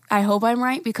 I hope I'm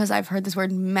right because I've heard this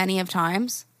word many of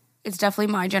times. It's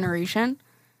definitely my generation.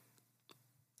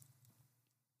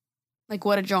 Like,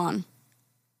 what a John.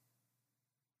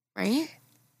 Right?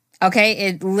 Okay,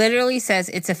 it literally says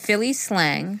it's a Philly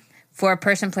slang for a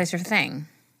person, place, or thing.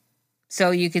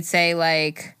 So you could say,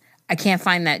 like, I can't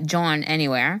find that John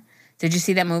anywhere. Did you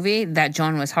see that movie? That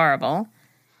John was horrible.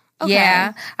 Okay.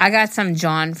 Yeah, I got some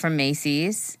John from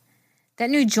Macy's.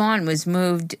 That new John was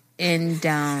moved in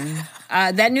down.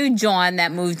 That new John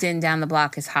that moved in down the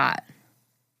block is hot.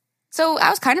 So I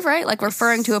was kind of right, like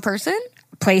referring to a person?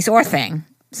 Place or thing.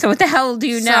 So what the hell do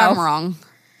you know? So I'm wrong.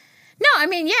 No, I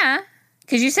mean, yeah.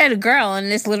 Because you said a girl, and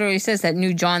this literally says that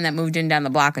new John that moved in down the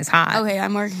block is hot. Okay,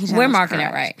 I'm marking it. We're marking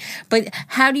it right. But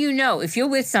how do you know? If you're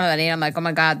with somebody, I'm like, oh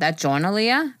my God, that John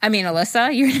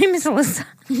Alyssa? Your name is Alyssa.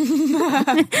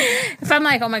 If I'm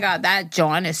like, oh my God, that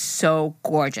John is so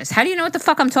gorgeous. How do you know what the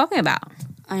fuck I'm talking about?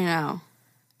 I know.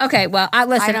 Okay, well,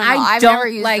 listen, I've never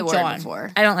used like the word John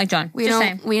before. I don't like John. We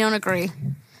don't agree.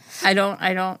 I don't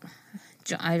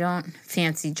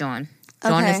fancy John.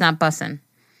 John Okay. is not bussin'.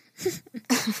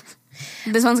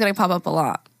 This one's going to pop up a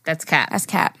lot. That's Cap. That's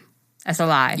Cap. That's a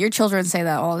lie. Your children say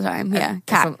that all the time. Yeah,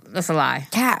 Cap. That's a lie.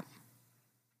 Cap.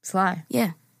 It's a lie.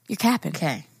 Yeah, you're capping.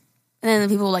 Okay. And then the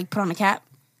people like put on a cap.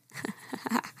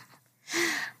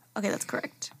 Okay, that's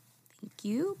correct. Thank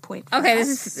you. Point for Okay, us.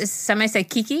 this is somebody said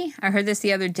Kiki. I heard this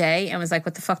the other day and was like,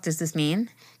 what the fuck does this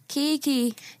mean?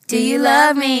 Kiki, do you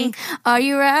love me? Are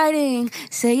you riding?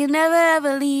 Say you never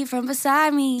ever leave from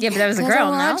beside me. Yeah, but that was a 'Cause girl, I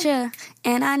want no? you,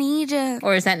 and I need you.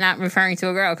 Or is that not referring to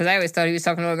a girl? Because I always thought he was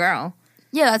talking to a girl.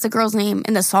 Yeah, that's a girl's name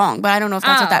in the song, but I don't know if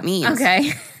that's what that means.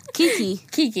 Okay. Kiki.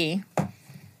 Kiki.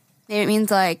 Maybe it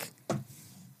means like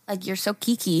you're so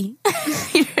kiki.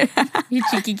 You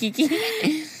cheeky Kiki.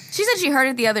 She said she heard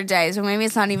it the other day, so maybe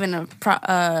it's not even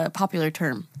a popular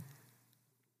term.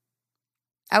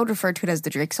 I would refer to it as the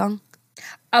Drake song.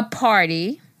 A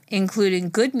party, including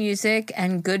good music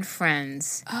and good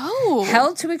friends. Oh.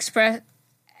 Held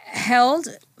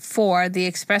for the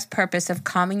express purpose of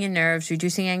calming your nerves,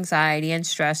 reducing anxiety and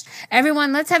stress.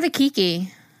 Everyone, let's have a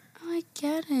Kiki. Oh, I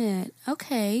get it.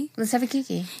 Okay. Let's have a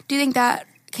Kiki. Do you think that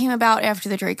came about after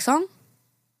the Drake song?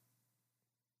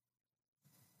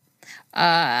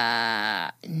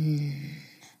 It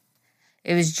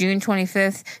was June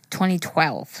 25th,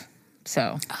 2012.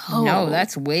 So, no,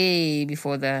 that's way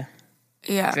before the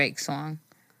Drake song.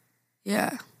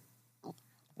 Yeah.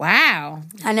 Wow.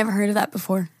 I never heard of that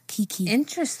before. Kiki.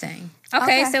 Interesting.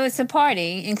 Okay, so it's a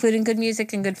party, including good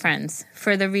music and good friends,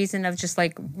 for the reason of just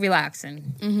like relax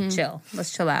and chill.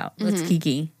 Let's chill out. Let's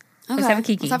Kiki. Okay. Let's have a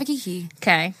Kiki. Let's have a Kiki.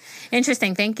 Okay.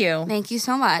 Interesting. Thank you. Thank you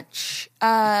so much.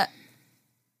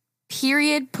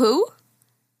 Period poo?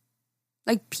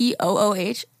 Like Pooh?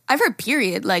 I've heard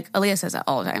period. Like Aaliyah says that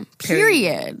all the time.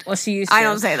 Period. Well, she used to. I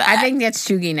don't say that. I think that's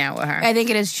Cheugy now with her. I think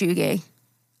it is Cheugy.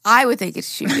 I would think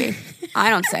it's Cheugy. I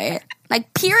don't say it.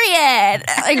 Like period.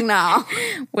 Like no.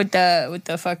 With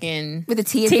the fucking With the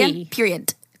T at the end?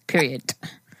 Period. Period.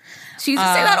 She used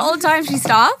to say that all the time. She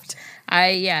stopped.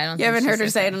 I don't. You haven't heard her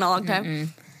say it in a long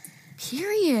time.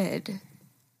 Period.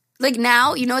 Like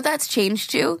now, you know what that's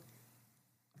changed to?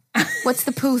 What's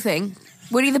the poo thing?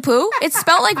 Winnie the Pooh? It's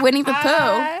spelled like Winnie the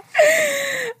Pooh.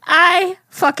 I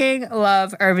fucking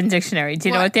love Urban Dictionary. Do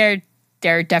you know what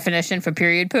their definition for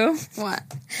period poo? What?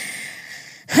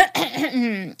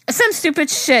 Some stupid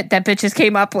shit that bitches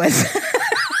came up with.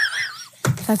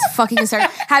 That's fucking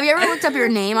hysterical. Have you ever looked up your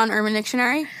name on Urban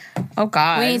Dictionary? Oh,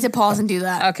 God. We need to pause and do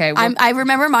that. Okay. Well, I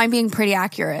remember mine being pretty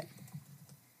accurate.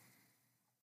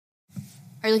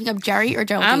 Are you looking up Jerry or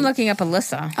Geraldine? I'm looking up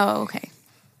Alyssa. Oh, okay.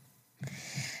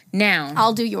 Noun.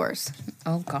 I'll do yours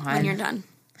Oh, God. when you're done.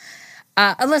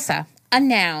 Alyssa, a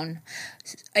noun.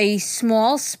 A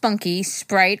small, spunky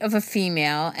sprite of a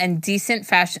female and decent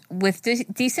fashion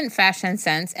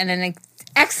sense and an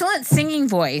excellent singing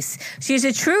voice. She is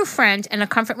a true friend and a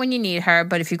comfort when you need her,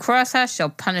 but if you cross her, she'll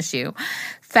punish you.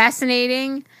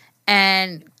 Fascinating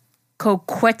and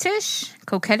coquettish,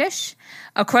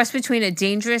 a cross between a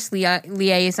dangerous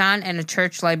liaison and a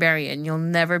church librarian. You'll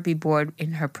never be bored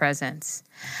in her presence.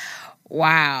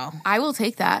 Wow. I will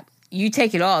take that. You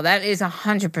take it all. That is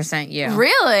 100% you.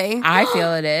 Really? I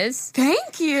feel it is.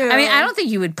 Thank you. I mean, I don't think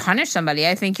you would punish somebody.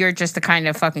 I think you're just the kind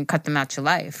of fucking cut them out your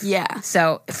life. Yeah.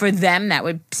 So for them, that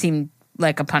would seem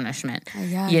like a punishment.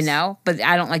 Yes. You know? But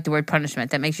I don't like the word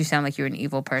punishment. That makes you sound like you're an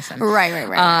evil person.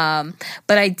 Right.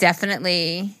 But I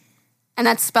definitely... And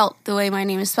that's spelt the way my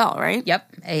name is spelled, right?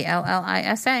 Yep.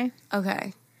 Allisa.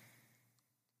 Okay.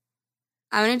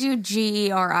 I'm going to do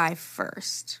Geri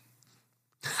first.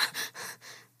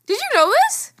 Did you know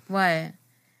this? What?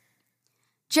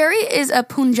 Geri is a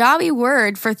Punjabi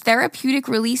word for therapeutic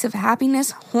release of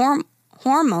happiness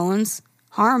hormones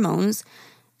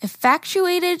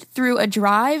effectuated through a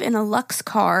drive in a luxe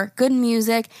car, good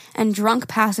music, and drunk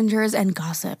passengers and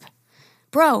gossip.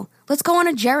 Bro, let's go on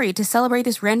a Geri to celebrate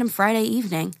this random Friday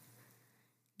evening.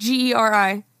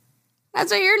 Geri.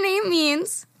 That's what your name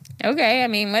means. Okay, I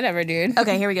mean, whatever, dude.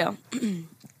 Okay, here we go.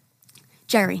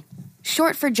 Geri.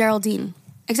 Short for Geraldine.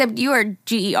 Except you are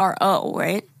Gero,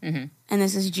 right? Mm-hmm. And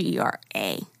this is Gera.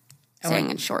 Saying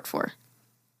it's short for.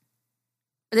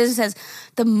 This says,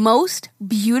 the most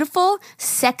beautiful,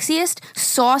 sexiest,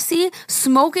 saucy,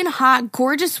 smoking hot,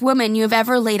 gorgeous woman you have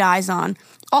ever laid eyes on.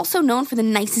 Also known for the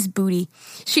nicest booty.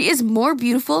 She is more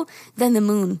beautiful than the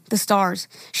moon, the stars.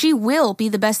 She will be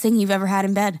the best thing you've ever had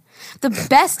in bed. The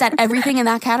best at everything in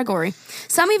that category.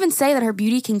 Some even say that her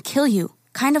beauty can kill you,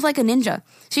 kind of like a ninja.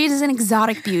 She is an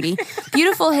exotic beauty.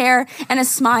 Beautiful hair and a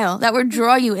smile that would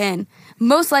draw you in.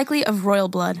 Most likely of royal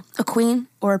blood, a queen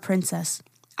or a princess.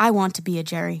 I want to be a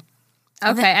Jerry.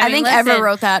 Okay, I think Ever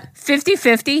wrote that.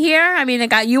 50-50 here. I mean, it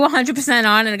got you 100%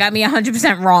 on and it got me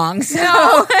 100% wrong. So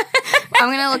no. I'm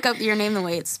going to look up your name the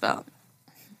way it's spelled.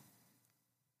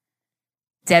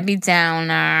 Debbie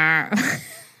Downer.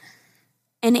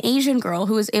 An Asian girl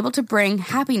who is able to bring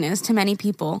happiness to many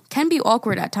people can be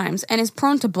awkward at times and is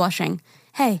prone to blushing.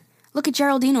 Hey, look at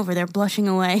Geraldine over there blushing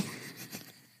away.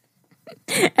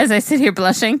 As I sit here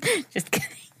blushing. Just kidding.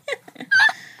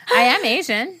 I am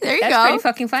Asian. There you go. That's pretty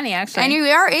fucking funny, actually. And you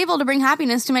are able to bring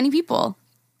happiness to many people.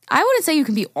 I wouldn't say you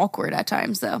can be awkward at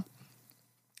times, though.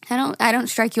 I don't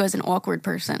strike you as an awkward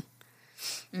person.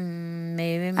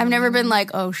 Maybe. I've never been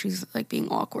like, oh, she's like being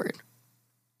awkward.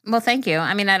 Well, thank you.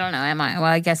 I mean, I don't know. Am I? Well,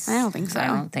 I guess. I don't think so. I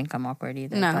don't think I'm awkward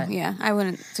either. No, but. yeah. I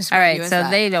wouldn't describe all right, you as so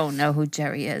that. they don't know who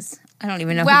Jerry is. I don't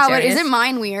even know who Wow, Jerry but is. isn't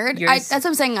mine weird? Yours- That's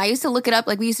what I'm saying. I used to look it up.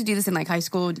 Like, we used to do this in like high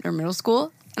school or middle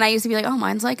school. And I used to be like, oh,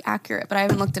 mine's like accurate. But I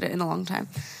haven't looked at it in a long time.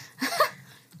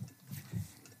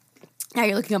 Now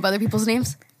you're looking up other people's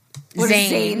names? What is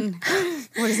Zane?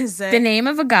 What does it say? The name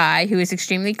of a guy who is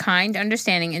extremely kind,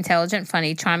 understanding, intelligent,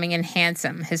 funny, charming, and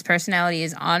handsome. His personality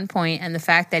is on point, and the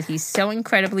fact that he's so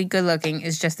incredibly good-looking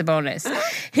is just a bonus.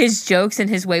 His jokes and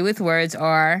his way with words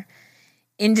are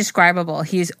indescribable.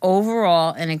 He is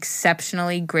overall an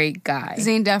exceptionally great guy.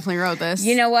 Zane definitely wrote this.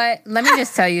 You know what? Let me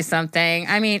just tell you something.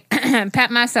 I mean,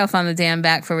 pat myself on the damn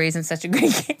back for raising such a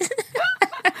great kid.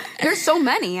 There's so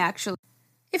many, actually.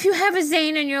 If you have a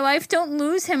Zane in your life, don't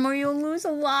lose him or you'll lose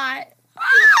a lot.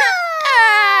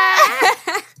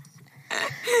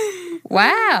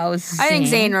 Wow. Zane. I think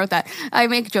Zane wrote that. I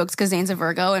make jokes because Zane's a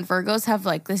Virgo, and Virgos have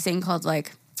like this thing called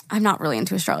like, I'm not really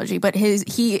into astrology, but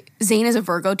Zane is a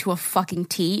Virgo to a fucking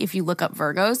T if you look up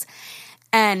Virgos.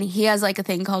 And he has like a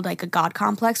thing called like a God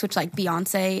complex, which like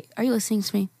Beyonce, are you listening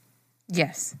to me?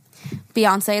 Yes.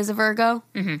 Beyonce is a Virgo.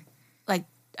 Mm-hmm. Like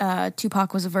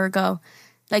Tupac was a Virgo.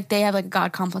 Like they have like a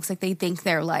God complex, like they think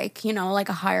they're like, you know, like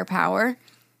a higher power.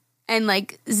 And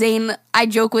like Zane, I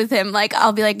joke with him, like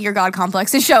I'll be like, your God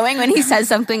complex is showing when he says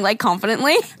something like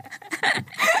confidently.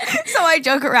 So I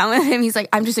joke around with him. He's like,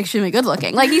 I'm just extremely good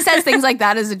looking. Like he says things like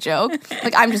that as a joke.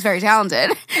 Like I'm just very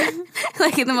talented.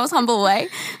 Like in the most humble way.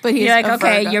 But he's You're like,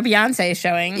 okay, Virgo. your Beyonce is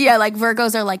showing. Yeah, like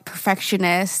Virgos are like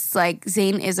perfectionists. Like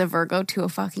Zane is a Virgo to a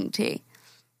fucking T.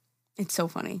 It's so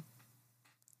funny.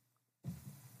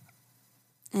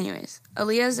 Anyways,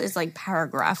 Aaliyah's is like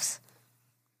paragraphs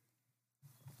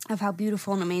of how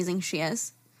beautiful and amazing she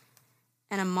is.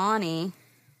 And Amani.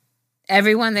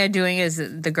 Everyone they're doing is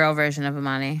the girl version of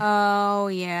Amani. Oh,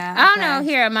 yeah. Oh, no,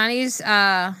 here, Amani's,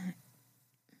 well,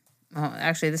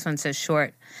 actually, this one says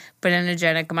short, but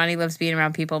energetic. Amani loves being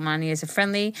around people. Amani is a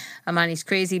friendly. Amani's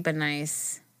crazy, but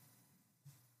nice.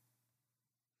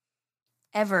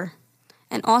 Ever.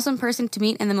 An awesome person to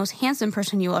meet and the most handsome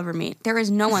person you'll ever meet. There is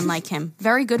no one like him.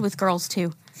 Very good with girls,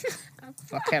 too.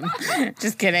 Fuck him.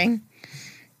 Just kidding.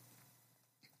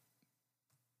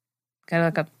 Gotta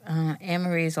look up.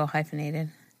 Anne-Marie is all hyphenated.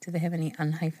 Do they have any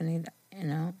unhyphenated?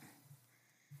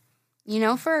 You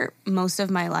know, for most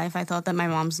of my life, I thought that my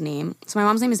mom's name... So my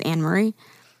mom's name is Anne-Marie.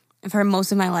 And for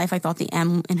most of my life, I thought the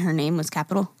M in her name was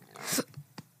capital.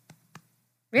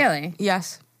 Really?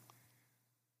 Yes.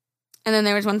 And then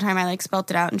there was one time I like spelt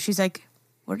it out and she's like,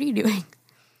 what are you doing?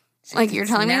 Like, you're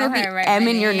telling me that the M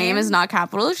in your name is not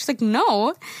capital? She's like, no.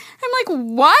 I'm like,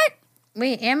 what?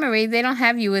 Wait, Anne-Marie, they don't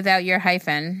have you without your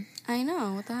hyphen. I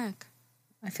know. What the heck?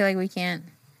 I feel like we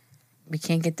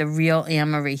can't get the real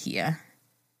Anne-Marie here.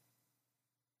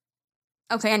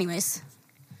 Okay, anyways.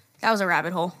 That was a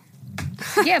rabbit hole.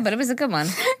 Yeah, but it was a good one.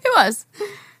 It was.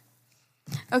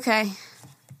 Okay.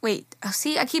 Wait,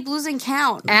 see, I keep losing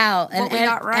count. Al, what we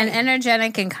got right. An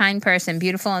energetic and kind person,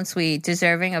 beautiful and sweet,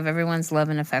 deserving of everyone's love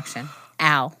and affection.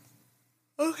 Al.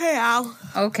 Okay, Al.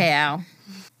 Okay, Al.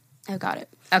 I got it.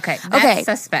 Okay, that's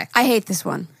suspect. I hate this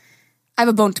one. I have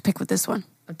a bone to pick with this one.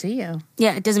 Oh, do you?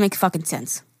 Yeah, it doesn't make fucking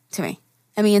sense to me.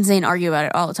 I mean, and Zane argue about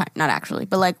it all the time. Not actually,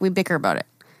 but like we bicker about it.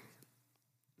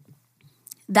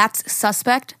 That's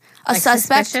suspect. A like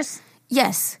suspect. Suspicious?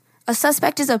 Yes. A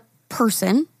suspect is a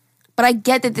person. But I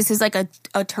get that this is like a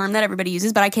term that everybody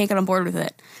uses, but I can't get on board with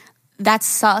it. That's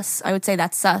sus. I would say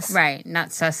that's sus. Right,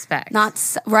 not suspect. Not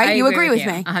right? You agree with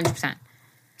me? 100%.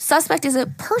 Suspect is a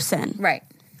person. Right.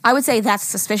 I would say that's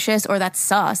suspicious or that's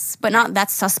sus, but not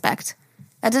that's suspect.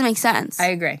 That doesn't make sense. I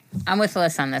agree. I'm with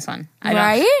Alyssa on this one.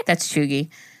 Right? That's Cheugy.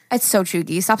 It's so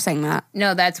chuggy. Stop saying that.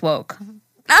 No, that's woke.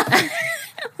 I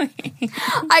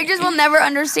just will never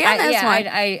understand this one.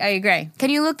 I agree. Can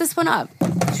you look this one up?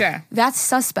 Sure. That's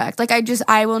suspect. Like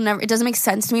I will never. It doesn't make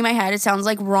sense to me in my head. It sounds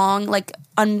like wrong, like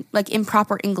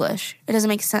improper English. It doesn't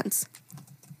make sense.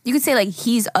 You could say like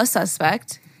he's a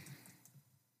suspect.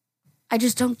 I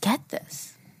just don't get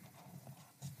this.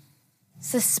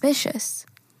 Suspicious.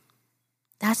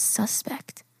 That's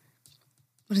suspect.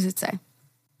 What does it say?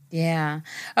 Yeah.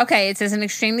 Okay, it says an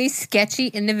extremely sketchy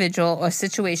individual or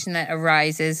situation that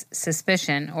arises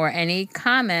suspicion or any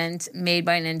comment made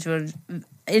by an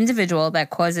individual that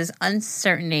causes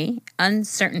uncertainty.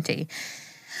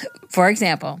 For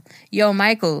example, yo,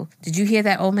 Michael, did you hear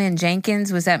that old man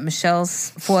Jenkins was at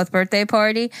Michelle's 4th birthday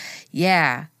party?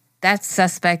 Yeah, that's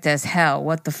suspect as hell.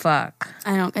 What the fuck?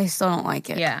 I still don't like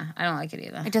it. Yeah, I don't like it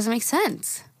either. It doesn't make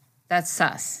sense. That's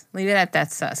sus. Leave it at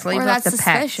that's sus. Leave or it that's the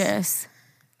suspicious. pets.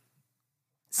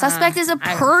 Suspect is a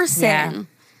person.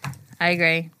 Yeah, I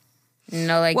agree.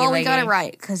 No, like well, we got it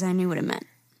right because I knew what it meant.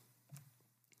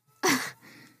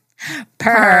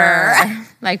 Purr.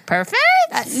 Like perfect?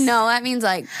 No, that means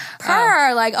like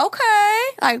purr. Like okay,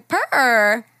 like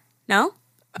purr. No?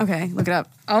 Okay, look it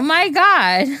up. Oh my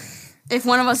God. If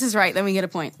one of us is right, then we get a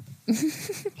point.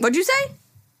 What'd you say?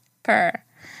 Purr.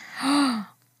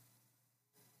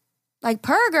 Like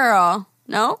purr girl.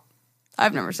 No?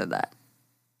 I've never said that.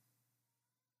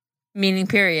 Meaning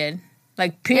period.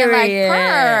 Like period. Yeah, like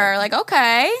purr. Like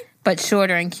okay. But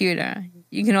shorter and cuter.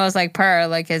 You can always like purr,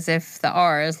 like as if the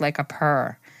R is like a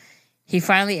purr. He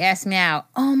finally asked me out.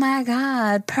 Oh my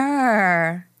God,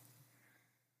 purr.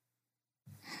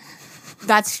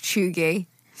 That's chuggy.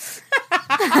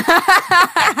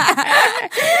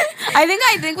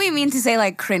 I think we mean to say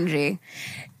like cringy.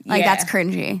 Like that's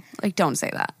cringy. Like don't say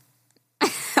that.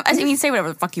 I mean, say whatever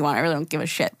the fuck you want. I really don't give a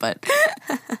shit, but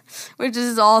which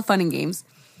is all fun and games.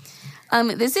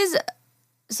 This is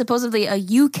supposedly a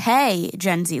UK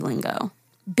Gen Z lingo.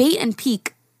 Bait and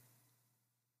peak.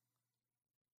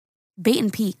 Bait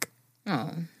and peak.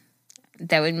 Oh,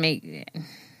 that would make.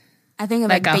 I think of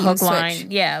like a bait hook and line.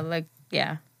 switch. Yeah, like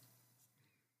yeah.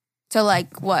 So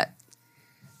like what?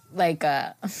 Like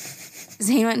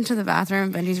Zane went into the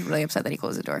bathroom. Benji's really upset that he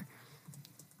closed the door.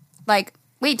 Like,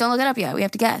 wait, don't look it up yet. We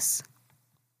have to guess.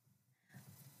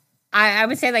 I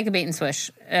would say like a bait and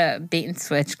switch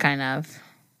kind of.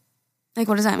 Like,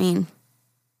 what does that mean?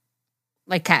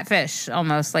 Like catfish,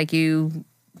 almost. Like you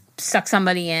suck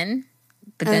somebody in,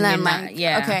 but and then like, not.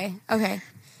 Yeah. Okay.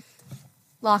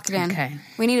 Lock it in. Okay.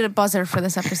 We needed a buzzer for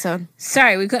this episode.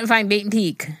 Sorry, we couldn't find bait and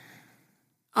peak.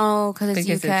 Oh, because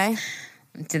it's UK?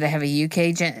 Do they have a UK?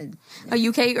 A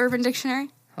UK Urban Dictionary?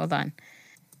 Hold on.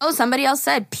 Oh, somebody else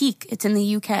said peak. It's in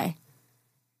the UK.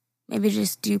 Maybe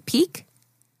just do peak?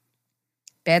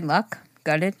 Bad luck.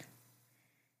 Gutted.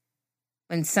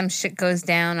 When some shit goes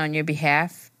down on your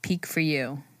behalf, peak for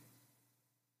you.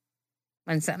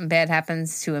 When something bad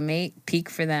happens to a mate, peak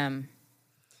for them.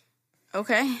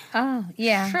 Okay. Oh,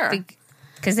 yeah. Sure.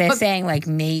 Because they're saying like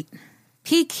mate.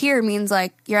 Peak here means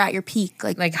like you're at your peak.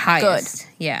 Like highest. Good.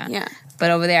 Yeah. Yeah. But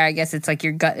over there, I guess it's like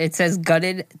it says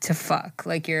gutted to fuck.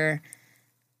 Like you're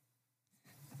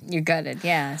gutted.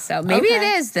 Yeah. So maybe it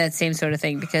is that same sort of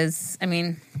thing because, I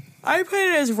mean. I put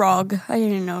it as rog. I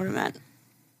didn't know what it meant.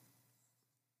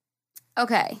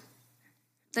 Okay.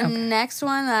 The next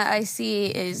one that I see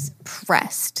is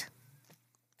pressed.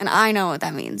 And I know what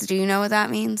that means. Do you know what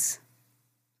that means?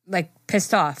 Like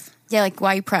pissed off. Yeah, like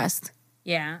why you pressed.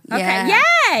 Yeah. Okay. Yeah.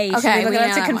 Yay! Okay, Should we look we it know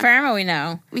up to that confirm or we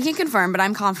know? We can confirm, but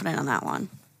I'm confident on that one.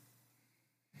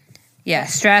 Yeah.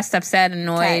 Stressed, upset,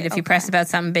 annoyed. Okay, If you press about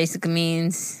something, basically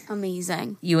means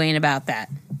amazing. You ain't about that.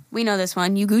 We know this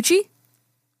one. You Gucci?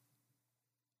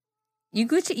 You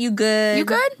Gucci? You good? You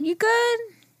good? You good?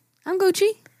 I'm Gucci.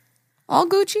 All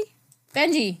Gucci.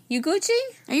 Benji, you Gucci?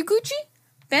 Are you Gucci?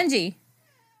 Benji.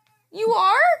 You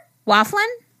are? Wafflin?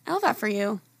 I love that for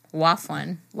you.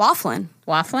 Wafflin. Wafflin.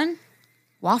 Wafflin?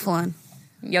 Wafflin.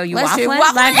 Yo, you Let's do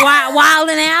wafflin? Like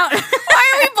wilding out?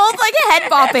 Why are we both like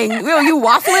head bopping? Yo, you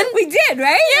waffling? We did,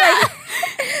 right?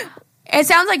 Yeah. It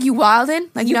sounds like you wildin'.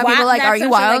 Like, you know, people like, are you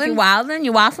wildin'? Like you wildin'?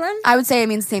 You wafflin'? I would say it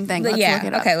means the same thing. Let's look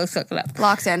it up. Okay, let's look it up.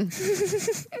 Locks in.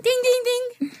 Ding, ding,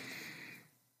 ding.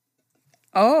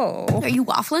 Oh. Are you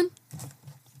waffling?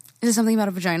 Is it something about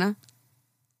a vagina?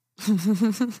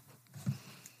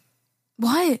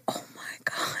 What? Oh my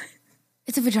God.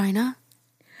 It's a vagina?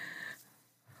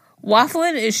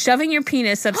 Waffling is shoving your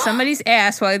penis up somebody's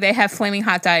ass while they have flaming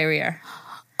hot diarrhea.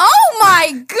 Oh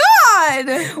my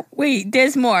God! Wait,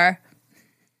 there's more.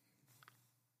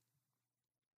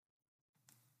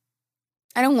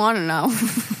 I don't want to know.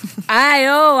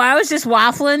 I was just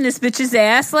waffling this bitch's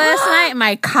ass last night.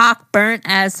 My cock burnt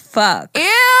as fuck. Ew!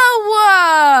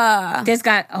 There's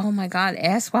got, oh my God,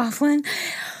 ass waffling.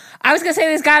 I was going to say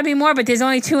there's got to be more, but there's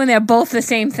only two and they're both the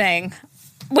same thing.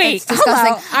 Wait,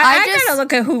 disgusting. Hello. I gotta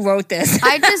look at who wrote this.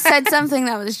 I just said something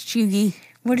that was cheugy.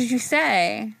 What did you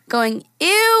say? Going,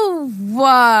 ew.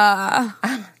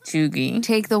 Cheugy.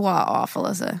 Take the wa off,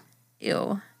 Alyssa.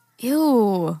 Ew.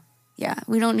 Ew. Yeah,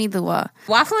 we don't need the wa.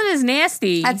 Waffling is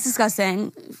nasty. That's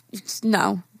disgusting.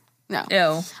 No. Ew.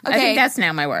 Okay. I think that's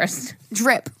now my worst.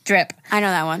 Drip. I know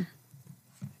that one.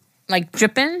 Like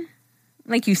dripping?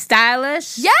 Like you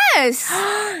stylish? Yes!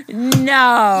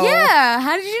 No. Yeah,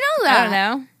 how did you know that? I don't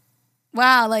know.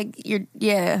 Wow, like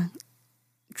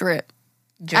drip.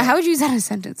 How would you use that in a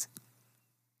sentence?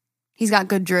 He's got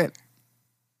good drip.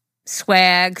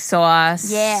 Swag,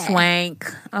 sauce,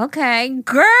 swank. Okay.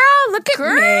 Girl, look at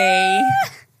me.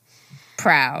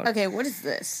 Proud. Okay, what is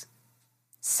this?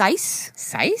 Sice?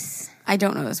 Sice? I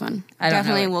don't know this one. I don't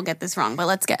Definitely know will get this wrong, but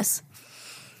let's guess.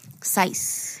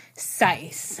 Sice.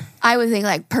 Sice. I would think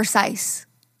like precise.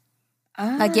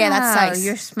 Oh, like, yeah, that's sice.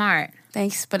 You're smart.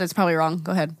 Thanks, but it's probably wrong.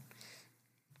 Go ahead.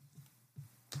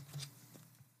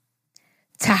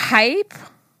 To hype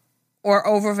or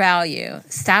overvalue.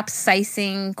 Stop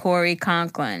sicing Corey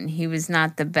Conklin. He was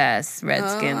not the best.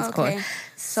 Redskins. Okay.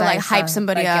 So like hype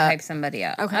somebody up. Hype somebody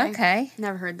up. Okay.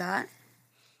 Never heard that.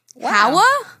 Wow. Howa?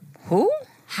 Who?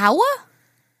 Howa?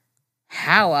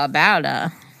 How about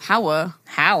a? Howa.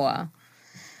 Howa.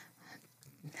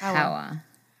 Howa.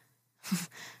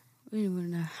 We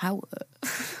don't know Howa.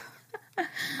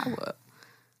 Howa.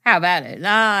 How about it?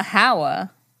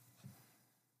 Howa.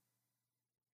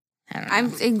 I don't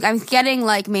know. I'm getting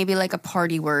like maybe like a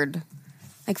party word,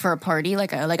 like for a party,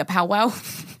 like a powwow.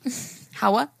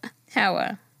 Howa.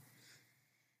 Howa.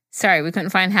 Sorry, we couldn't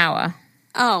find Howa.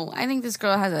 Oh, I think this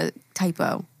girl has a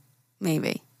typo.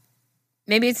 Maybe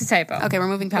it's a typo. Okay, we're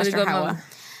moving past her Howa.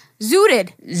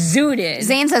 Zooted.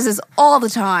 Zane says this all the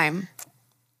time.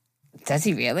 Does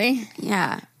he really?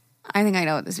 Yeah. I think I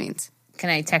know what this means.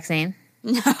 Can I text Zane?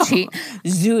 No.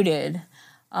 Zooted.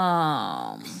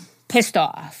 Pissed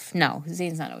off. No,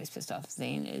 Zane's not always pissed off.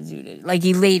 Zane is zooted. Like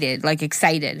elated, like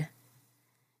excited.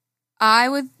 I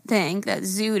would think that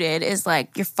zooted is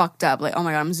like you're fucked up. Like, oh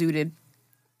my God, I'm zooted.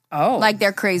 Oh. Like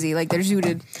they're crazy. Like they're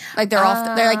zooted. Like they're off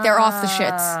the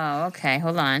shits. Oh, okay.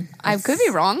 Hold on. I could be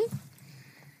wrong.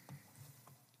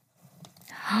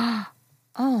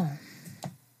 Oh.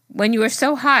 When you are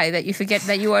so high that you forget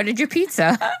that you ordered your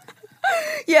pizza.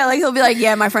 Yeah, like he'll be like,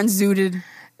 yeah, my friend's zooted.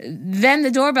 Then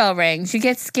the doorbell rings. You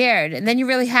get scared. And then you're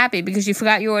really happy because you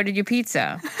forgot you ordered your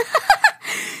pizza.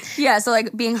 Yeah, so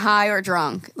like being high or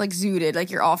drunk. Like zooted.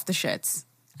 Like you're off the shits.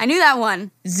 I knew that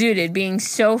one. Zooted. Being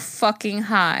so fucking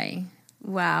high.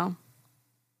 Wow.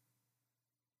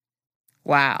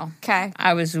 Okay.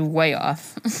 I was way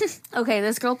off. Okay,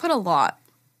 this girl put a lot.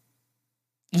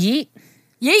 Yeet.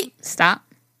 Stop.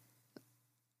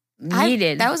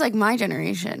 Yeeted. That was like my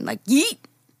generation. Like yeet.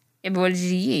 Yeah, but what did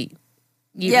you yeet?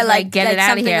 Yeah, like get it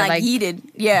out of here. Like yeeted.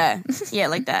 Yeah. Yeah,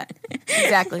 like that.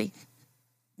 Exactly.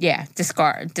 Yeah,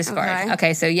 discard.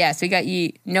 Okay, so yes, we got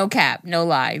yeet. No cap, no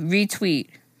lie. Retweet.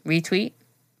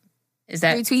 Is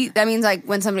that retweet? That means like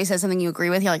when somebody says something you agree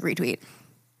with, you're like retweet.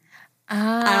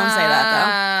 I don't say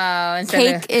that though.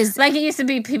 Cake is like it used to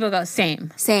be. People go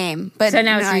same, but so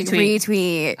now it's retweet.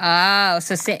 Retweet. Oh,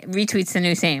 so retweet's the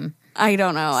new same. I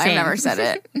don't know. Same. I've never said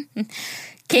it.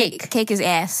 Cake is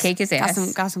ass.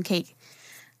 Got some cake.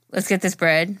 Let's get this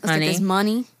bread. Let's get this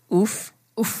money. Oof.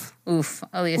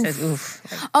 Aaliyah says oof.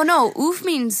 Like, oh no, oof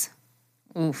means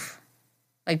oof.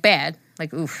 Like bad.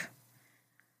 Like oof.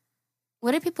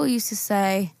 What did people used to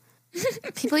say?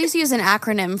 People used to use an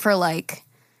acronym for like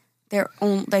their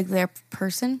own, like their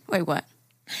person. Wait, what?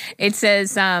 It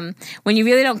says when you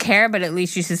really don't care, but at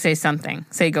least you should say something.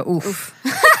 So you go oof.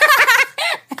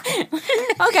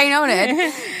 Okay,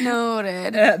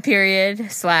 noted.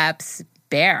 Period. Slaps.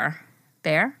 Bear.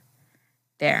 I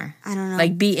don't know.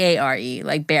 Like BARE.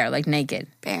 Like bear. Like naked.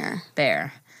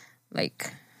 Bear.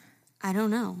 Like. I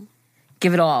don't know.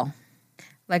 Give it all.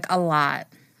 Like a lot.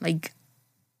 Like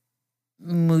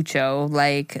mucho.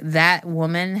 Like that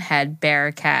woman had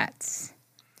bear cats.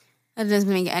 That doesn't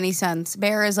make any sense.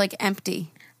 Bear is like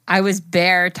empty. I was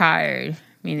bear tired.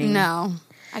 Meaning. No.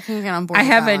 I can't get on board. I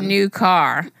have a new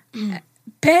car.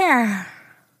 Bear.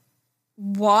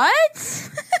 What?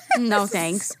 No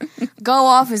thanks. Go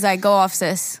off,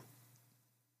 sis.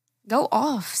 Go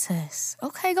off, sis.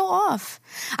 Okay, go off.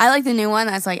 I like the new one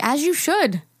that's like, as you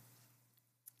should.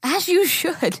 As you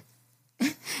should.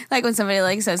 Like when somebody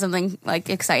like says something like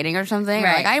exciting or something.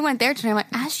 Right. Like I went there today. I'm like,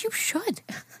 as you should.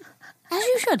 As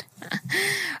you should.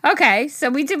 Okay, so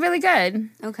we did really good.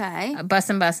 Okay.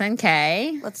 Bussin',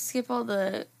 K. Let's skip all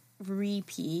the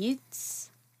repeats.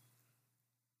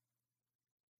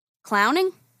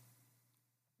 Clowning?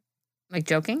 Like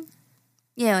joking?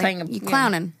 Yeah, like Playing you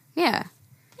clowning. Yeah.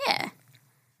 Yeah.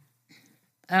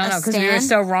 I don't know, because we were stand?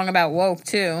 so wrong about woke,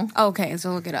 too. Okay,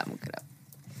 so look it up.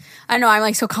 I know, I'm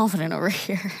like so confident over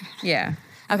here. Yeah.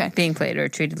 Okay. Being played or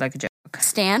treated like a joke.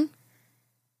 Stan?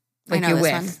 Like I know you're this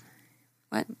with. one.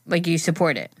 What? Like you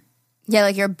support it. Yeah,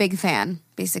 like you're a big fan,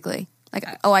 basically. Like,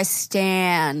 oh, I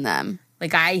stan them.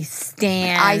 Like I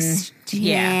stand. I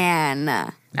stan.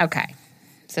 Yeah. Okay.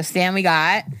 So Stan we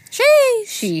got. Sheesh.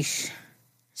 Sheesh.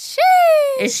 Sheesh.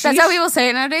 Is That's sheesh- how people say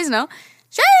it nowadays, no?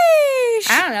 Sheesh.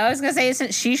 I don't know. I was going to say, isn't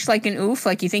sheesh like an oof?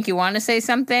 Like you think you want to say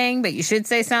something, but you should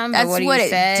say something. That's but what do what you it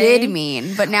say? did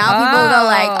mean. But now people go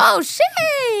like, oh,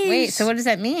 sheesh. Wait, so what does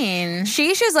that mean?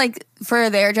 Sheesh is like, for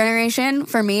their generation,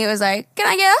 for me, it was like, can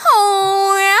I get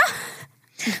home?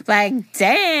 Like,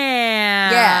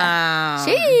 damn. Yeah.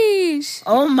 Sheesh.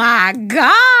 Oh my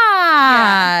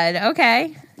God.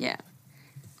 Okay. Yeah.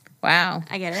 Wow.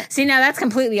 I get it. See, now that's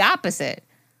completely opposite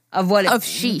of what it, Of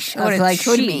sheesh. of What it like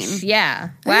should sheesh. mean. Yeah.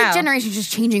 I Wow. think generation's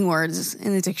just changing words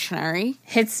in the dictionary.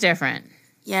 Hits different.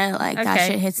 Yeah, like that Okay.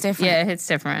 shit hits different. Yeah, it hits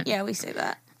different. Yeah, we say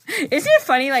that. Isn't it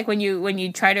funny, like, when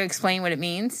you try to explain what it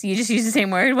means, you just use the same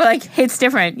word? Well, like, hits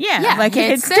different. Yeah, like, it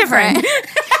hits different.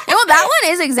 Well, that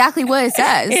one is exactly what it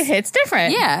says. It hits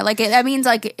different. Yeah, like, that means,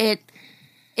 like,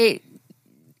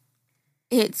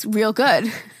 it's real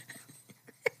good,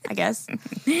 I guess.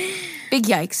 Big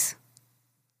yikes.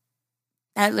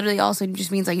 That literally also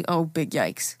just means, like, oh, big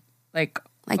yikes. Like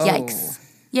oh. Yikes.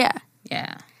 Yeah.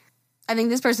 Yeah. I think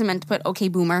this person meant to put okay,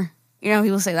 boomer. You know how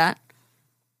people say that?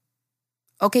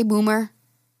 Okay, boomer.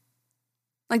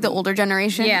 Like the older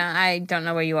generation. Yeah, I don't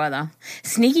know where you are, though.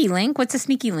 Sneaky link? What's a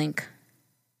sneaky link?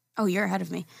 Oh, you're ahead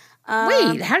of me.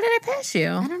 Wait, how did I pass you?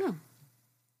 I don't know.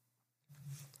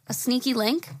 A sneaky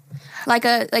link? Like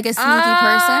a sneaky person?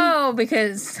 Oh,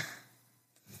 because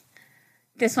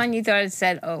this one you thought it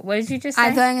said, oh, what did you just say?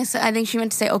 I think she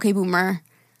meant to say okay, boomer.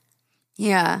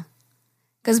 Yeah.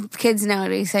 Because kids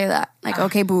nowadays say that. Like,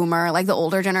 okay, boomer. Like the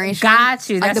older generation. Got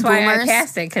you. Like That's the why boomers. I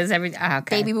passed it. Because okay.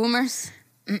 Baby boomers.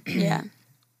 Yeah.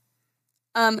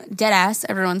 Dead ass.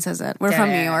 Everyone says that. We're Dead from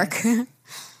New ass. York.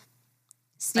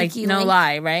 Like, Sneaky no link.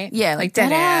 lie, right? Yeah, like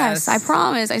dead ass. I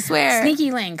promise. I swear. Sneaky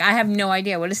link. I have no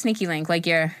idea. What is sneaky link? Like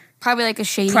you're... Probably like a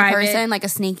shady Private. person. Like a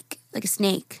snake. Like a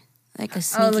snake. Like a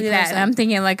sneaky Oh, look at person. that. I'm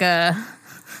thinking like a...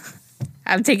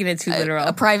 I'm taking it too literal.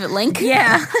 A private link.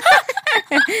 Yeah.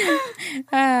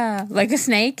 Like a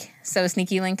snake. So a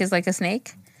sneaky link is like a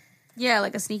snake? Yeah,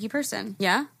 like a sneaky person.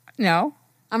 Yeah? No.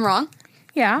 I'm wrong?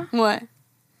 Yeah. What?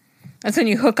 That's when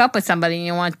you hook up with somebody and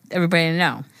you want everybody to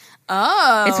know.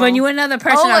 Oh. It's when you and another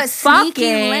person Oh, are a sneaky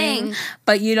fucking, link.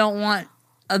 but you don't want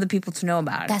other people to know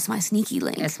about it. That's my sneaky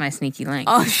link. That's my sneaky link.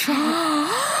 Oh, shit.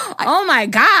 Oh my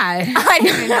God. I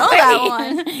didn't even know that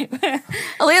one.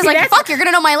 Aaliyah's like, fuck, you're going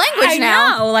to know my language I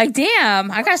now. know. Like, damn.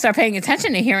 I got to start paying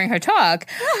attention to hearing her talk.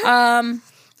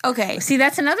 Okay. See,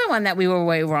 that's another one that we were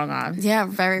way wrong on. Yeah,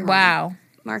 very wrong. Wow.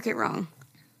 Mark it wrong.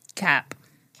 Cap.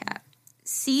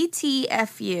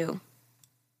 CTFU.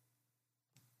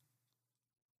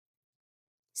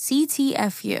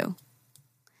 CTFU.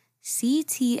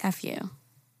 CTFU.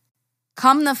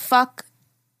 Come the fuck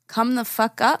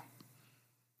up.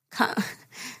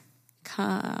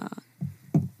 Can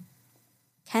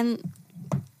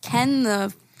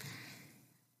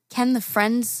the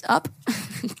friends up?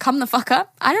 Come the fuck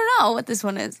up? I don't know what this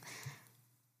one is.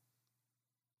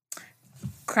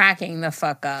 Cracking the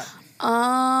fuck up.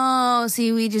 Oh,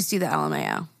 see, we just do the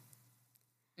LMAO.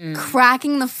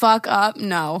 Cracking the fuck up?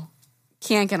 No.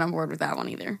 Can't get on board with that one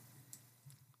either.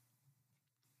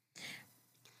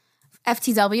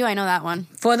 FTW, I know that one.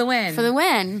 For the win. For the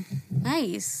win.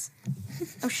 Nice.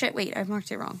 Oh shit, wait, I've marked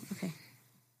it wrong. Okay.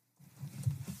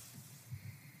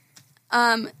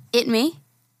 It me.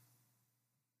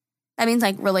 That means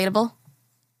like relatable.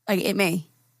 Like it me.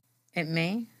 It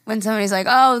me? When somebody's like,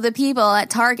 oh, the people at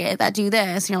Target that do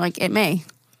this, and you're like, it me.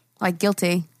 Like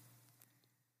guilty.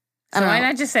 I So don't why know.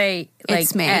 not just say like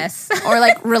It's me. S? Or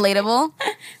like relatable.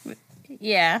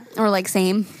 Yeah. Or like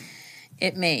same.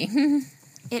 It me.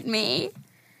 It me.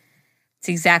 It's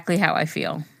exactly how I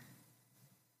feel.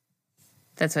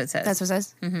 That's what it says. That's what it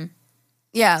says? Mm-hmm.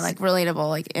 Yeah, like relatable,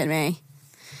 like it me.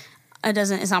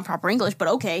 It's not proper English, but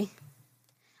okay.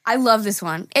 I love this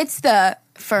one. It's the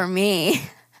for me.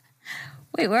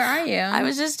 Wait, where are you? I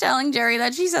was just telling Jerry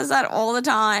that she says that all the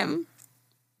time.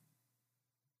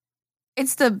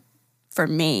 It's the for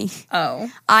me.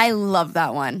 Oh. I love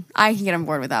that one. I can get on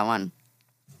board with that one.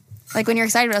 Like when you're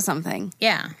excited about something.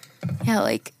 Yeah. Yeah,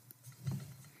 like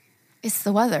it's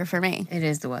the weather for me. It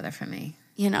is the weather for me.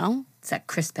 You know? It's that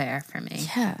crisp air for me.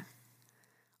 Yeah.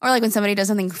 Or like when somebody does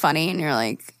something funny and you're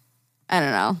like, I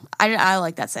don't know. I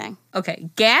like that saying. Okay,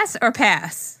 gas or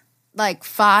pass? Like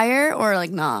fire or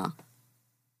like nah?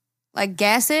 Like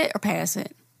gas it or pass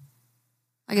it?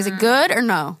 Like is it good or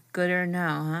no? Good or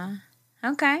no,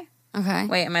 huh? Okay. Okay.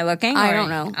 Wait, am I looking? I don't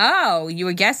know. Oh, you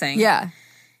were guessing. Yeah.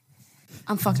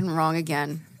 I'm fucking wrong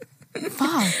again.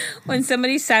 Fuck. When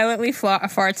somebody silently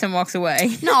farts and walks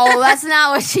away. No, that's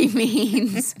not what she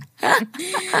means.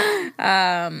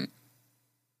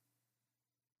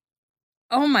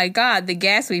 Oh my God, the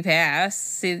gas we pass.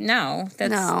 See, no,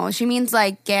 that's No, she means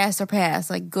like gas or pass,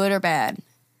 like good or bad.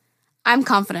 I'm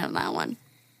confident on that one.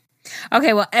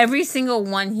 okay. Well, every single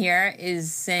one here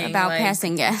is saying About like,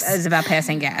 passing gas. Is about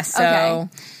passing gas. So Okay.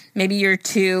 maybe you're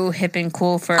too hip and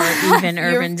cool for even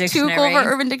Urban Dictionary. Too cool for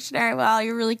Urban Dictionary. Wow,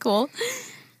 you're really cool.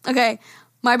 Okay,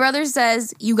 my brother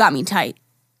says you got me tight.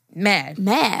 Mad.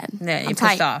 Mad. Yeah, I'm you're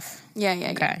tight. pissed off. Yeah.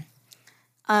 Okay.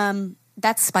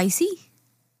 That's spicy.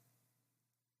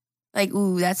 Like,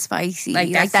 ooh, that's spicy.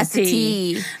 Like, that's the the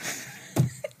tea.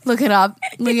 Look it up.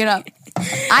 Look it up.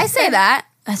 I say that.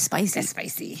 That's spicy. That's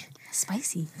spicy.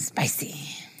 Spicy. Spicy.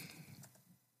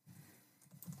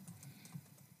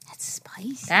 That's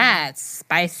spicy. That's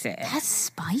spicy. That's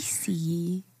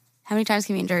spicy. How many times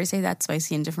can me and Jerry say that's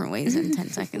spicy in different ways in 10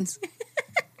 seconds?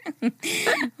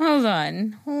 Hold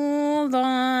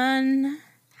on.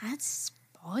 That's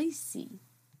spicy.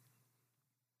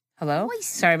 Hello? Spicy.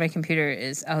 Sorry, my computer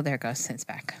is... Oh, there it goes. It's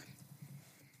back.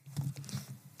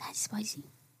 That's spicy.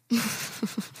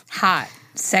 Hot,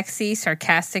 sexy,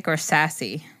 sarcastic, or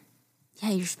sassy? Yeah,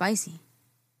 you're spicy.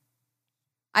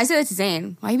 I say that to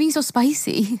Zane. Why are you being so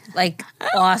spicy? Like,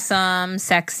 awesome,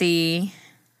 sexy.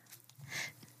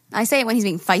 I say it when he's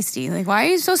being feisty. Like, why are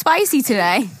you so spicy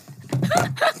today?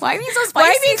 Why are you being so spicy? Why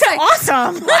are you being so today?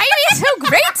 awesome? Why are you being so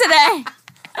great today?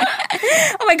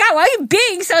 Oh my God, why are you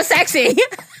being so sexy?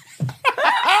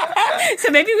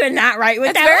 So maybe we're not right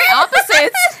with That's that. very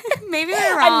opposites. Maybe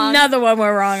we're wrong. Another one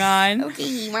we're wrong on.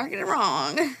 Okay, mark it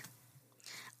wrong.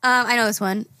 I know this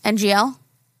one. NGL.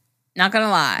 Not gonna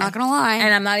lie. Not gonna lie.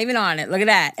 And I'm not even on it. Look at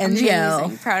that. NGL.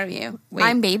 Amazing. Proud of you. Wait.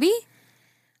 I'm baby.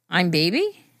 I'm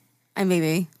baby? I'm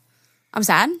baby. I'm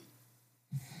sad.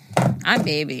 I'm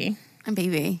baby. I'm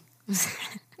baby.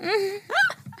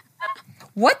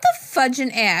 What the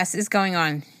fudging ass is going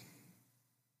on?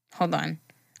 Hold on.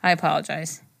 I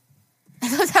apologize. I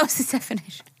thought that was the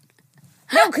definition.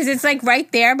 No, because it's like right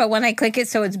there, but when I click it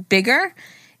so it's bigger,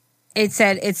 it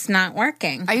said it's not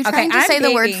working. Are you trying to I'm say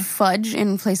the word baby. fudge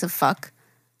in place of fuck?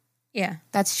 Yeah.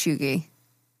 That's Cheugy.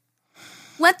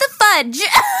 What the fudge?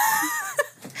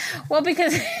 Well,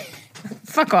 because...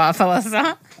 Fuck off,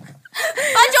 Alyssa.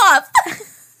 Fudge off!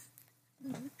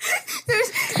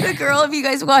 There's the girl, if you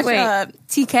guys watch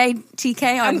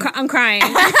TK on... I'm crying.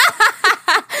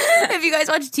 If you guys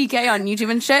watch TK on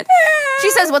YouTube and shit, she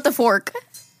says, what the fork?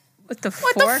 What the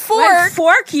What fork? the fork?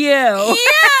 Fork you. Yeah!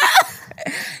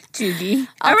 Judy.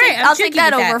 I'll All right, I'll take Judy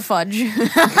that with over fudge.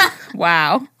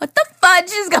 Wow. What the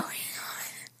fudge is going on?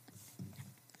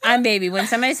 I'm baby. When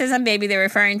somebody says I'm baby, they're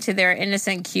referring to their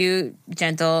innocent, cute,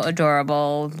 gentle,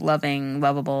 adorable, loving,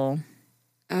 lovable.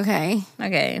 Okay.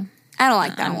 Okay. I don't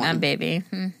like that one. I'm baby.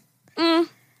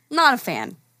 Not a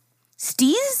fan.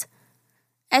 Steez?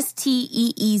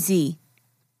 Steez.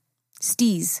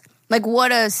 Steez. Like,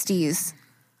 what a steez?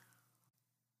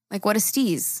 Like, what a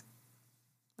steez?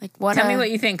 Like, what Tell me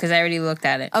what you think, because I already looked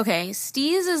at it. Okay,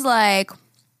 steez is like...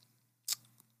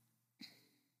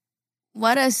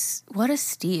 What a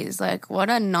steez? Like, what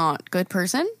a not good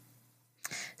person?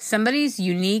 Somebody's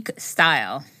unique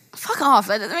style. Fuck off.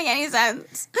 That doesn't make any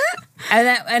sense.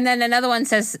 And then another one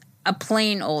says a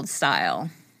plain old style.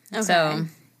 Okay. So,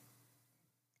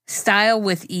 style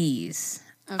with ease.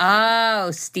 Okay. Oh,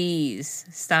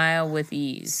 steez. Style with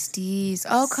ease. Steez.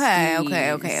 Okay,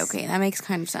 Steez. okay. That makes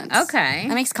kind of sense. Okay.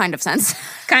 That makes kind of sense.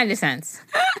 Kind of sense.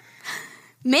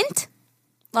 Mint?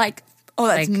 Like, oh,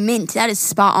 that's Like- mint. That is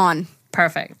spot on.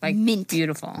 Perfect. Like, Mint.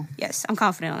 beautiful. Yes, I'm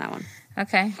confident on that one.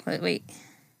 Okay. Wait.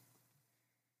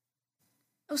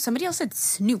 Oh, somebody else said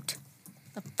snoot.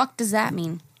 The fuck does that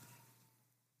mean?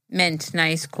 Mint.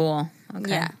 Nice. Cool. Okay.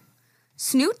 Yeah.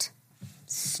 Snoot?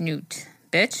 Snoot.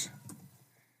 Bitch.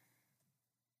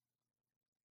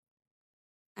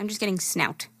 I'm just getting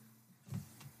snout.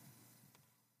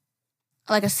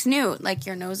 Like a snoot, like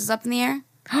your nose is up in the air?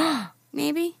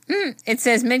 Maybe? It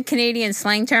says mid-Canadian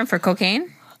slang term for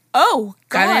cocaine. Oh,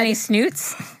 God. Got any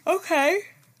snoots? Okay.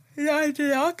 Yeah, I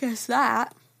did not guess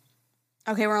that.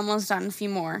 Okay, we're almost done. A few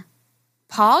more.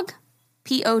 Pog?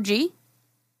 P-O-G?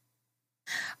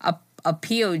 A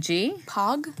P-O-G?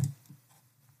 Pog?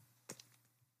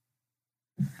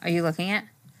 Are you looking at?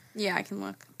 Yeah, I can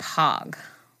look. Pog.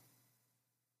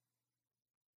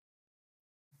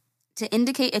 To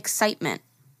indicate excitement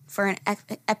for an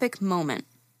epic moment.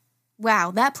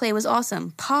 Wow, that play was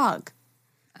awesome. Pog.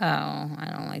 Oh,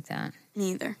 I don't like that.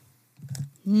 Neither.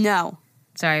 No.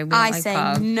 Sorry, we don't like say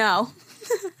Pog. No.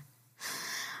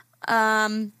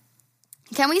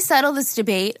 Can we settle this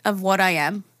debate of what I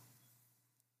am?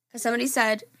 Because somebody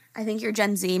said, I think you're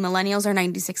Gen Z. Millennials are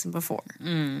 96 and before.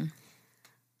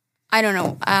 I don't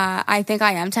know. I think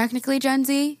I am technically Gen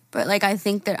Z, but like I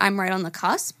think that I'm right on the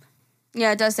cusp.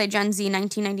 Yeah, it does say Gen Z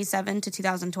 1997 to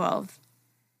 2012.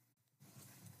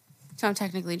 So I'm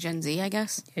technically Gen Z, I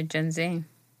guess. You're Gen Z.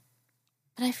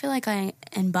 But I feel like I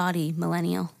embody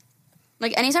millennial.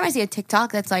 Like anytime I see a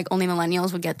TikTok that's like only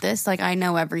millennials would get this, like I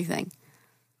know everything.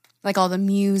 Like all the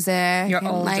music. You're and,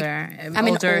 older. Like, I'm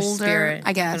older an older spirit.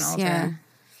 I guess, yeah.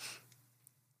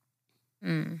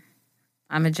 I'm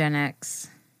a Gen X.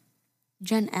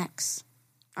 Gen X.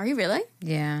 Are you really?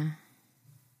 Yeah.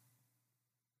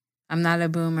 I'm not a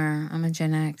boomer. I'm a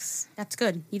Gen X. That's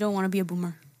good. You don't want to be a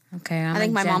boomer. Okay, I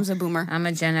think my mom's a boomer. I'm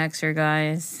a Gen Xer,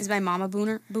 guys. Is my mom a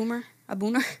boomer? A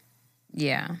boomer?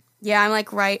 Yeah. Yeah, I'm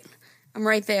like right. I'm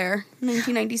right there.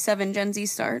 1997 Gen Z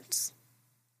starts.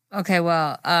 Okay,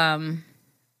 well, I'm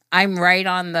right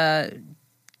on the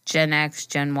Gen X,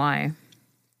 Gen Y.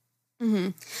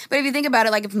 But if you think about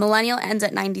it, like if millennial ends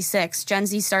at 96, Gen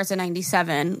Z starts at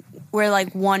 97, we're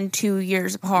like 1-2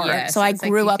 years apart. Yeah, so so I it's like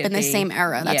grew you up could in the be- same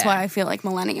era. That's yeah. why I feel like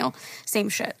millennial. Same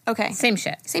shit. Okay. Same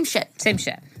shit. Same shit. Same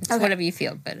shit. It's Okay. whatever you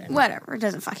feel good in. Whatever. It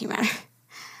doesn't fucking matter.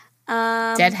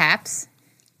 Dead haps?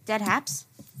 Dead haps?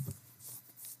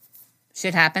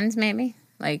 Shit happens, maybe?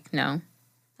 Like, no.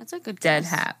 That's a good Dead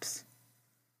guess. haps.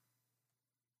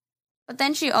 But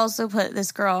then she also put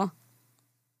this girl,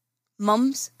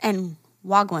 Mums and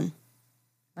Wagwan.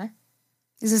 What?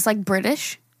 Is this like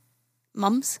British?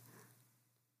 Mums?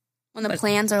 When the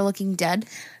plans are looking dead?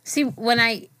 See,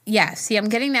 I'm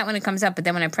getting that when it comes up, but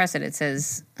then when I press it, it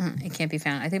says, it can't be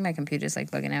found. I think my computer's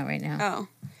like bugging out right now.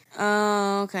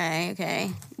 Oh, okay.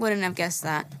 Wouldn't have guessed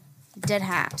that. Dead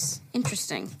haps.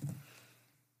 Interesting.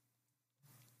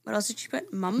 What else did she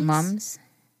put? Mums? Mums?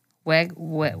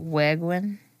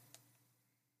 Wagwan?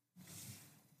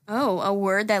 Oh, a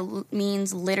word that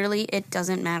means literally it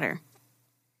doesn't matter.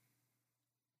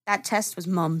 That test was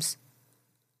mums.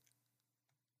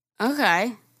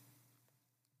 Okay.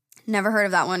 Never heard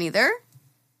of that one either.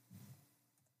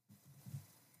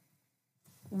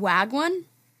 Wagwan?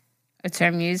 A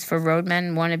term used for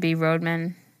roadmen, wannabe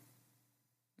roadmen.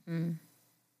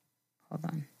 Hold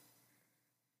on.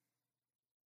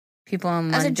 People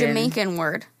in That's London. a Jamaican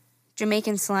word.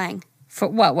 Jamaican slang. For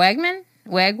what, Wagman?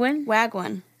 Wagwan?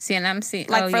 Wagwan. See, and I'm seeing...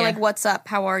 Like like, what's up?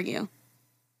 How are you?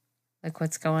 Like,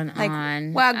 what's going Like,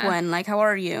 on? Wagwan. Like, how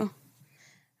are you?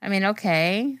 I mean,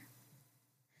 okay.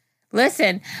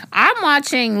 Listen, I'm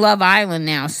watching Love Island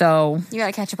now, so... You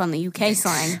gotta catch up on the UK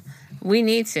slang. We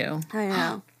need to. I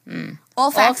know.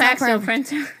 All facts no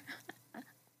printer.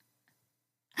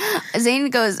 Zane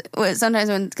goes, sometimes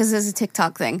when, because this is a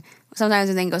TikTok thing, sometimes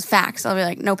when Zane goes facts, I'll be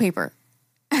like, no paper.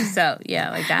 So,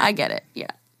 yeah, like that. I get it. Yeah.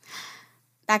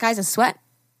 That guy's a sweat.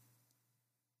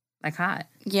 Like hot.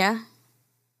 Yeah.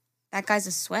 That guy's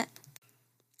a sweat.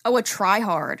 Oh, a try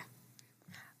hard.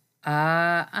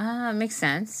 Makes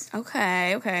sense.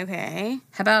 Okay.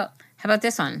 How about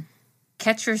this one?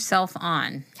 Catch yourself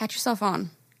on. Catch yourself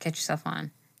on. Catch yourself on.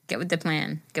 Get with the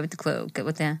plan. Get with the clue.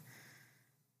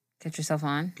 Catch yourself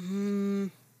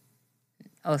on.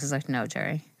 Oh, this is like, no,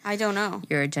 Jerry. I don't know.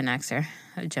 You're a Gen Xer.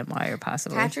 A Gen Yer,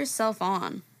 possibly. Catch yourself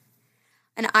on.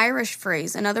 An Irish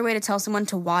phrase. Another way to tell someone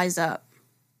to wise up.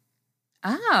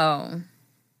 Oh.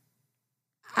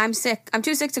 I'm sick. I'm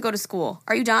too sick to go to school.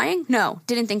 Are you dying? No,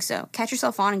 didn't think so. Catch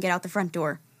yourself on and get out the front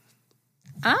door.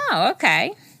 Oh,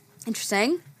 okay.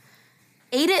 Interesting.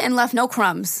 Ate it and left no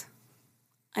crumbs.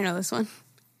 I know this one.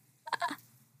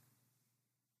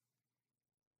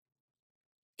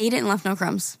 Ate it and left no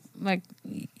crumbs. Like,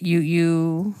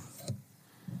 you...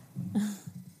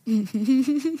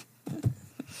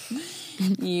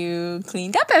 You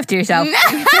cleaned up after yourself.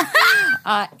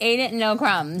 Ate it, no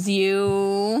crumbs.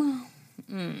 You...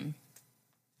 No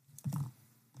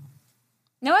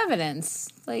evidence.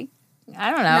 Like,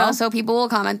 I don't know. No, so people will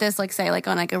comment this, like, say, like,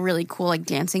 on, like, a really cool, like,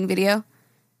 dancing video.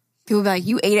 People be like,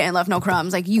 you ate it and left no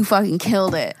crumbs. Like, you fucking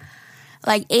killed it.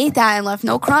 Like, ate that and left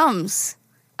no crumbs.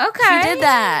 Okay. She did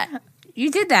that. You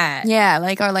did that. Yeah,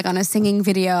 like, or like on a singing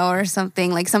video or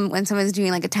something. Like, when someone's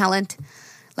doing like a talent,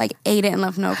 like, ate it and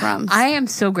left no crumbs. I am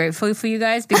so grateful for you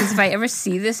guys because if I ever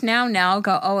see this now I'll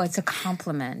go, oh, it's a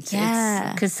compliment.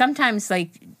 Yeah. Because sometimes, like,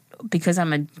 because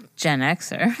I'm a Gen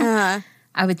Xer,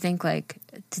 I would think, like,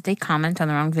 did they comment on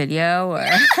the wrong video? Or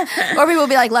Or people will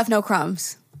be like, left no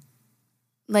crumbs.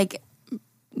 Like,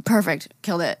 perfect.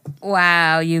 Killed it.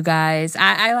 Wow, you guys.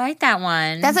 I like that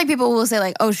one. That's like people will say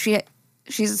like, oh, she's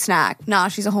a snack. Nah,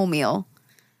 she's a whole meal.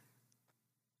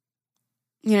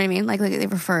 You know what I mean? Like they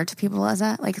refer to people as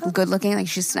that. Like, good looking, like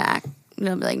she's a snack. And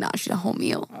they'll be like, nah, she's a whole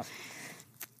meal.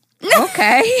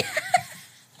 Okay.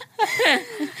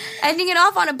 Ending it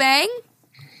off on a bang.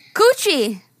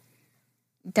 Coochie.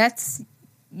 That's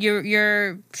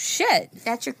your shit.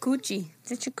 That's your coochie.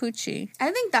 That's your coochie.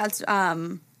 I think that's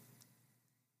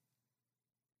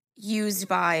used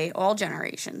by all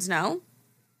generations, no?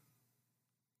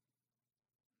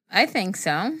 I think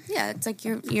so. Yeah, it's like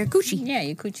your coochie. Yeah,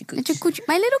 your coochie cooch. It's your coochie.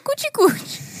 My little coochie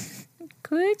cooch.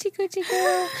 Coochie coochie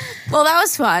girl. Well, that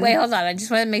was fun. Wait, hold on. I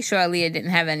just want to make sure Aaliyah didn't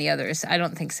have any others. I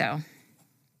don't think so.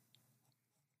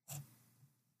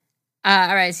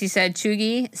 All right, so you said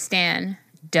Cheugy, Stan,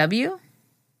 W?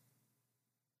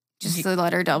 Just the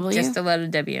letter W? Just the letter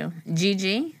W.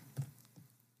 GG.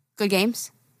 Good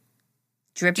games.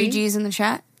 Drippy. GG's in the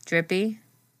chat. Drippy.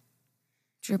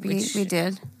 We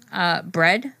did.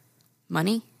 Bread.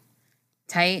 Money.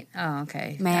 Tight. Oh,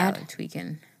 okay. Mad. Valid.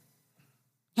 Tweaking.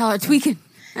 Y'all are tweaking.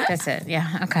 That's it.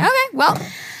 Yeah. Okay. Okay, well.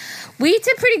 We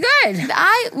did pretty good.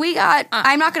 We got,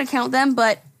 I'm not going to count them,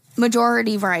 but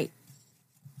majority right.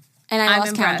 And I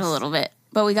lost count a little bit.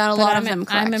 But we got a lot of them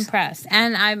correct. I'm impressed.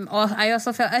 And I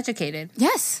also felt educated.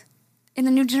 Yes. In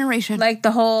the new generation. Like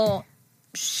the whole,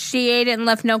 she ate it and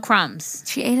left no crumbs.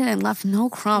 She ate it and left no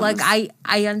crumbs. Like,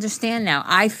 I understand now.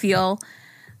 I feel,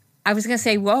 I was going to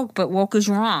say woke, but woke is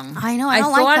wrong. I know, I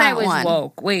don't like that one. I thought I was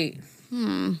woke. Wait.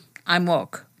 I'm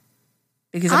woke.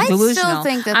 Because I'm I delusional. still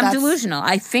think that I'm that's... delusional.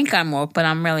 I think I'm woke, but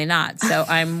I'm really not. So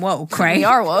I'm woke, right? We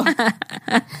are woke.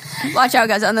 Watch out,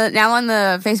 guys. Now on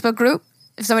the Facebook group,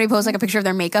 if somebody posts like a picture of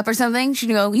their makeup or something, she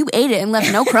can go, you ate it and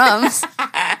left no crumbs.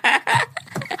 I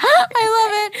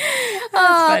love it.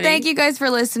 Oh, thank you guys for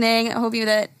listening. I hope you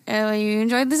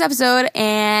enjoyed this episode.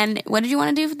 And what did you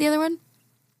want to do for the other one?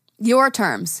 Your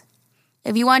terms.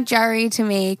 If you want Jerry to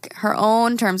make her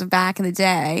own terms of back in the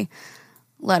day,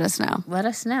 let us know. Let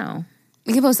us know.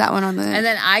 We can post that one on the and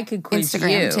then I could quiz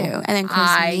Instagram you. too. And then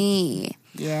quiz me.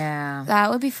 Yeah.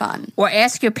 That would be fun. Or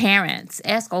ask your parents.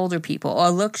 Ask older people. Or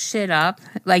look shit up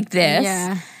like this.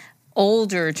 Yeah.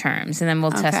 Older terms. And then we'll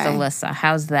test Alyssa.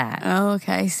 How's that?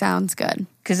 Okay. Sounds good.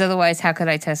 Because otherwise, how could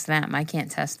I test them? I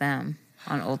can't test them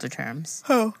on older terms.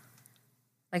 Oh.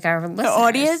 Like our listeners. The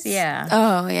audience? Yeah.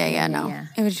 Oh, yeah, no. Yeah.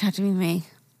 It would just have to be me.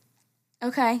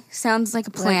 Okay. Sounds like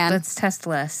a plan. Let's test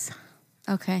Liz.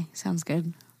 Okay. Sounds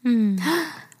good.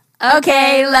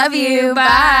 Okay. Love you.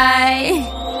 Bye.